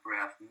that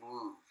breath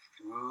move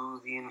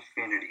through the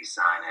infinity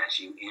sign as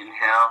you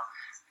inhale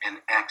and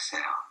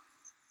exhale,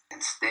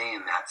 and stay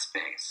in that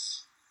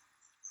space.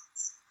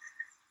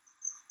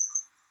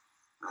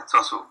 And that's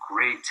also a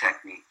great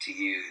technique to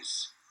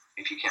use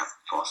if you can't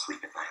fall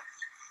asleep at night.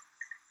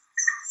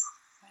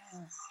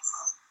 Wow.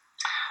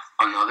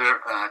 Another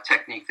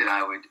technique that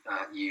I would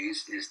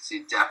use is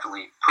to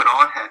definitely put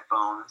on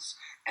headphones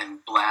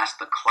and blast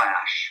The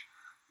Clash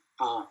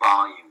full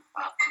volume,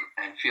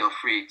 and feel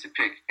free to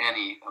pick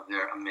any of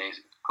their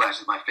amazing.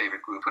 Clash is my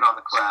favorite group. Put on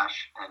The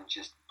Clash and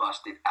just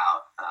bust it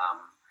out.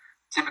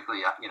 Typically,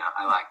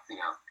 I like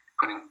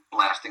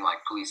blasting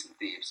like Police and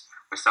Thieves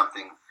or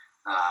something,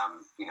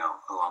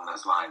 along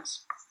those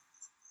lines.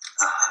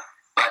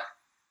 But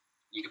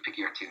you can pick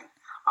your tune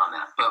on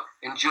that. But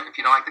enjoy, if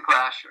you don't like The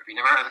Clash, or if you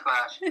never heard of The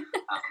Clash,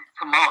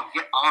 come on,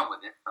 get on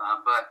with it.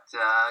 But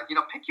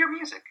pick your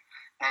music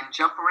and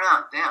jump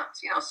around,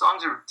 dance.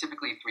 Songs are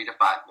typically 3 to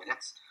 5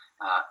 minutes.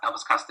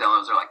 Elvis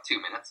Costello's are like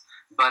 2 minutes.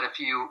 But if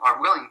you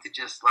are willing to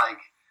just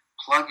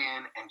plug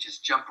in and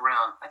just jump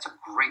around, that's a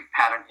great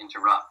pattern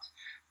interrupt,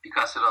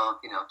 because it'll,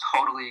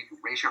 totally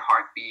raise your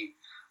heartbeat,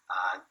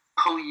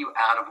 pull you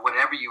out of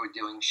whatever you were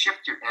doing,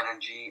 shift your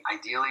energy,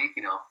 ideally,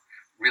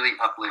 really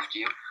uplift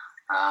you.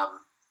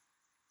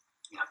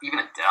 Even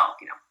Adele,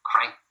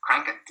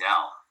 crank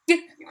Adele.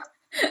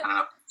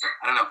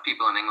 I don't know if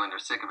people in England are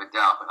sick of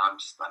Adele, but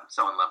I'm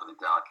so in love with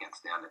Adele, I can't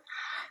stand it.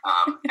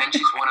 And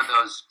she's one of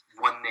those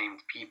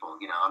one-named people.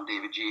 I'm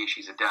David G,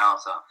 she's Adele,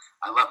 so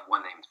I love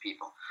one-named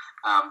people.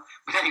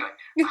 But anyway,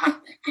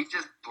 you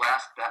just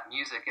blast that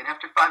music, and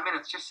after 5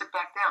 minutes, just sit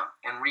back down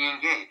and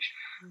re-engage.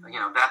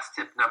 That's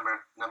tip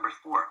number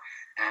 4.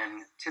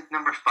 And tip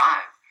number 5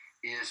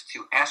 is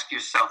to ask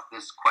yourself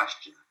this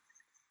question.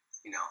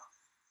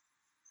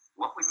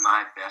 What would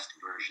my best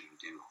version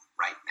do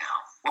right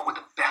now? What would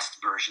the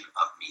best version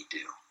of me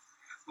do?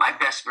 My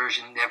best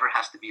version never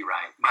has to be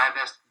right. My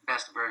best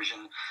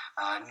version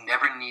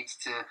never needs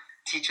to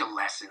teach a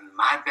lesson.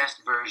 My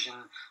best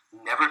version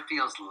never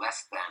feels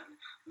less than.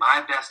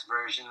 My best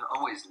version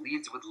always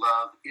leads with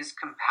love, is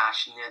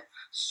compassionate,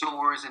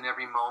 soars in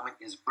every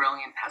moment, is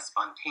brilliant, has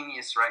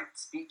spontaneous right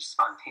speech,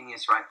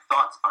 spontaneous right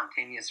thought,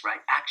 spontaneous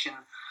right action.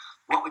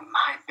 What would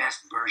my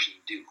best version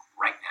do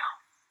right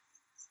now?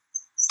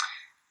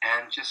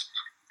 And just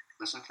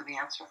listen to the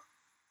answer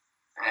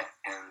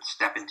and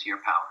step into your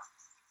power.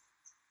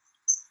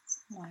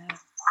 Wow.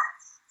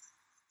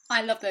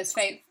 I love those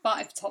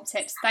 5 top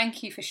tips.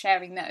 Thank you for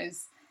sharing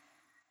those.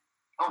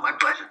 Oh, my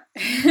pleasure.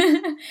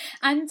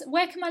 And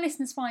where can my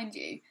listeners find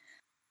you?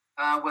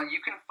 Well,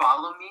 you can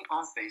follow me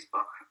on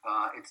Facebook.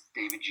 It's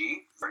David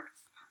G.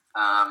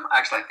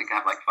 Actually, I think I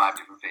have 5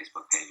 different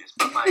Facebook pages,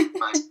 but my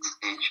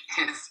page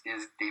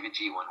is David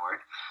G, one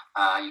word.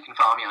 You can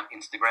follow me on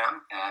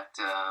Instagram at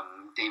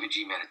David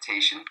G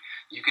Meditation.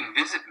 You can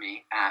visit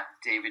me at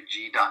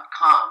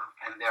davidg.com,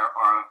 and there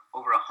are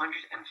over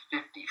 150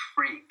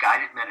 free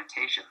guided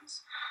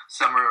meditations.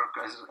 Some are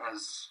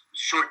as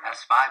short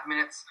as 5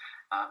 minutes,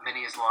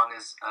 many as long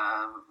as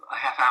a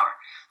half hour.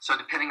 So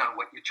depending on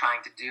what you're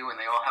trying to do, and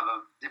they all have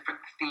a different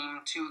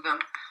theme to them.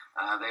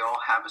 They all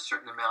have a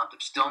certain amount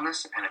of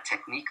stillness and a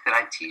technique that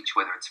I teach,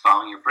 whether it's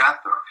following your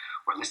breath or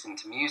listening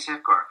to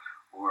music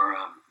or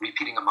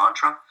repeating a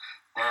mantra.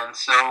 And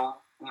so,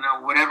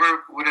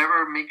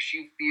 whatever makes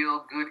you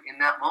feel good in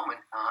that moment.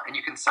 And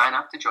you can sign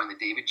up to join the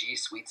David G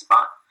Sweet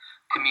Spot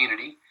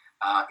community.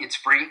 It's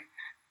free.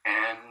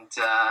 And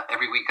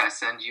every week I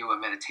send you a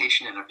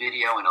meditation and a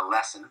video and a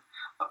lesson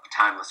of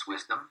timeless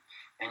wisdom.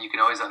 and you can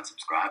always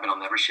unsubscribe, and I'll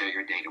never share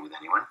your data with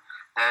anyone.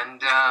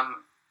 And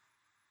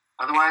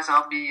otherwise,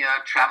 I'll be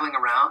traveling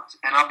around,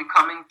 and I'll be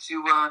coming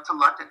to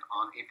London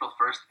on April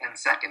 1st and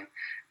 2nd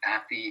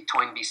at the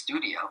Toynbee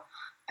Studio.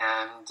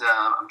 And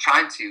I'm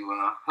trying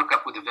to hook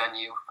up with a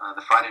venue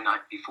the Friday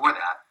night before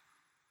that,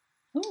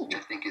 which I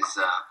think is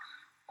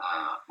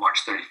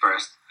March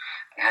 31st.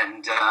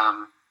 And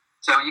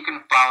so you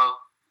can follow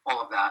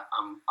all of that.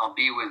 I'll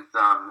be with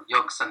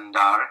Yog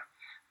Sundar,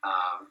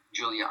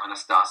 Julia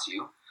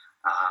Anastasiou,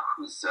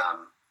 who's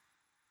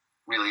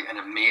really an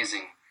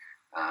amazing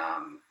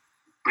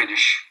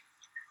British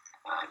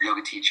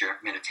yoga teacher,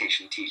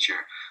 meditation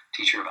teacher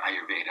of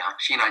Ayurveda.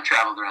 She and I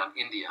traveled around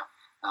India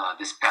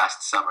this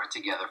past summer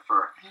together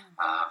for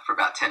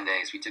about 10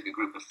 days. We took a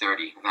group of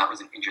 30, and that was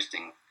an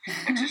interesting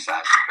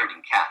exercise,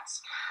 herding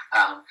cats. We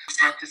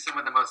went to some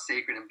of the most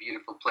sacred and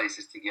beautiful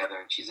places together,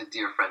 and she's a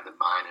dear friend of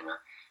mine, and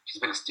she's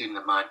been a student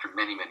of mine for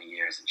many, many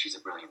years, and she's a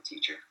brilliant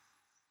teacher.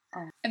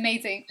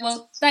 Amazing.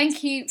 Well,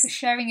 thank you for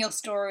sharing your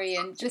story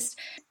and just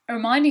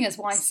reminding us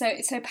why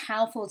it's so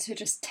powerful to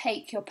just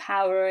take your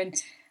power and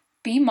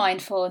be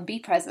mindful and be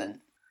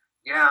present.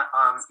 Yeah,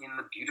 in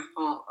the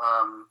beautiful,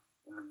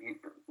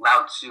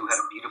 Lao Tzu had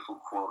a beautiful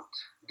quote: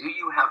 "Do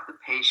you have the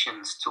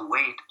patience to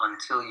wait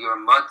until your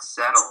mud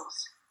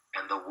settles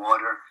and the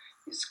water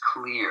is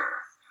clear?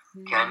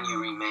 Can you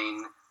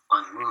remain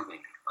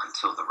unmoving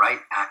until the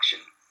right action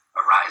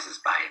arises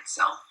by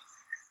itself?"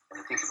 And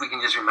I think if we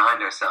can just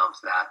remind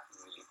ourselves that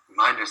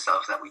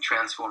we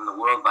transform the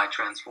world by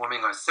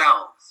transforming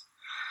ourselves,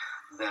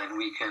 then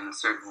we can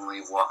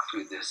certainly walk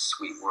through this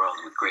sweet world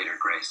with greater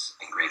grace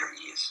and greater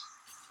ease.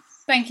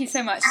 Thank you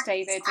so much,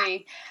 David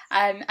G.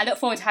 I look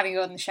forward to having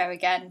you on the show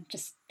again.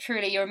 Just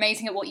truly, you're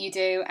amazing at what you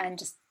do, and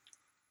just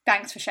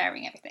thanks for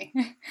sharing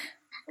everything.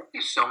 Thank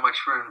you so much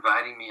for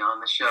inviting me on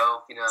the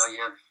show. You know,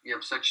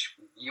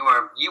 you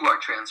are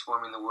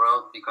transforming the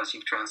world because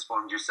you've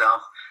transformed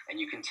yourself, and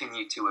you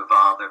continue to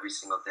evolve every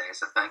single day.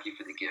 So thank you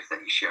for the gift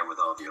that you share with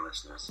all of your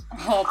listeners.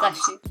 Oh,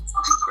 bless you.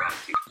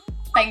 Gratitude.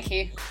 Thank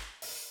you.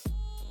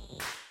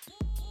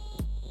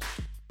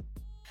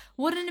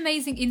 What an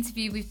amazing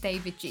interview with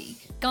David G.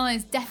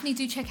 Guys, definitely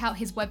do check out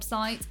his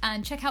website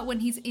and check out when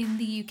he's in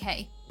the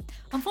UK.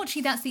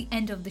 Unfortunately, that's the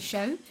end of the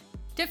show.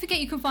 Don't forget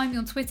you can find me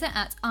on Twitter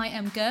at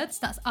IamGurds,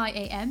 that's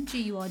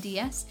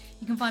IamGurds.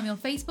 You can find me on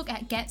Facebook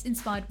at Get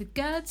Inspired with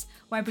Gurds,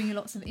 where I bring you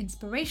lots of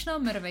inspirational,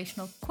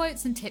 motivational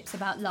quotes and tips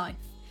about life.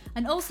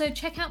 And also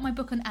check out my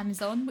book on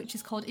Amazon, which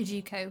is called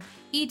Educo,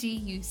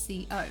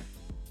 Educo.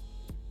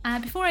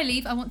 Before I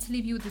leave, I want to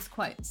leave you with this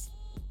quote.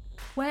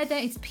 Where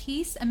there is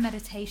peace and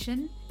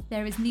meditation,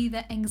 there is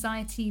neither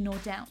anxiety nor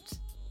doubt.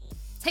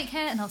 Take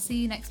care, and I'll see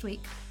you next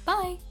week.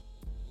 Bye!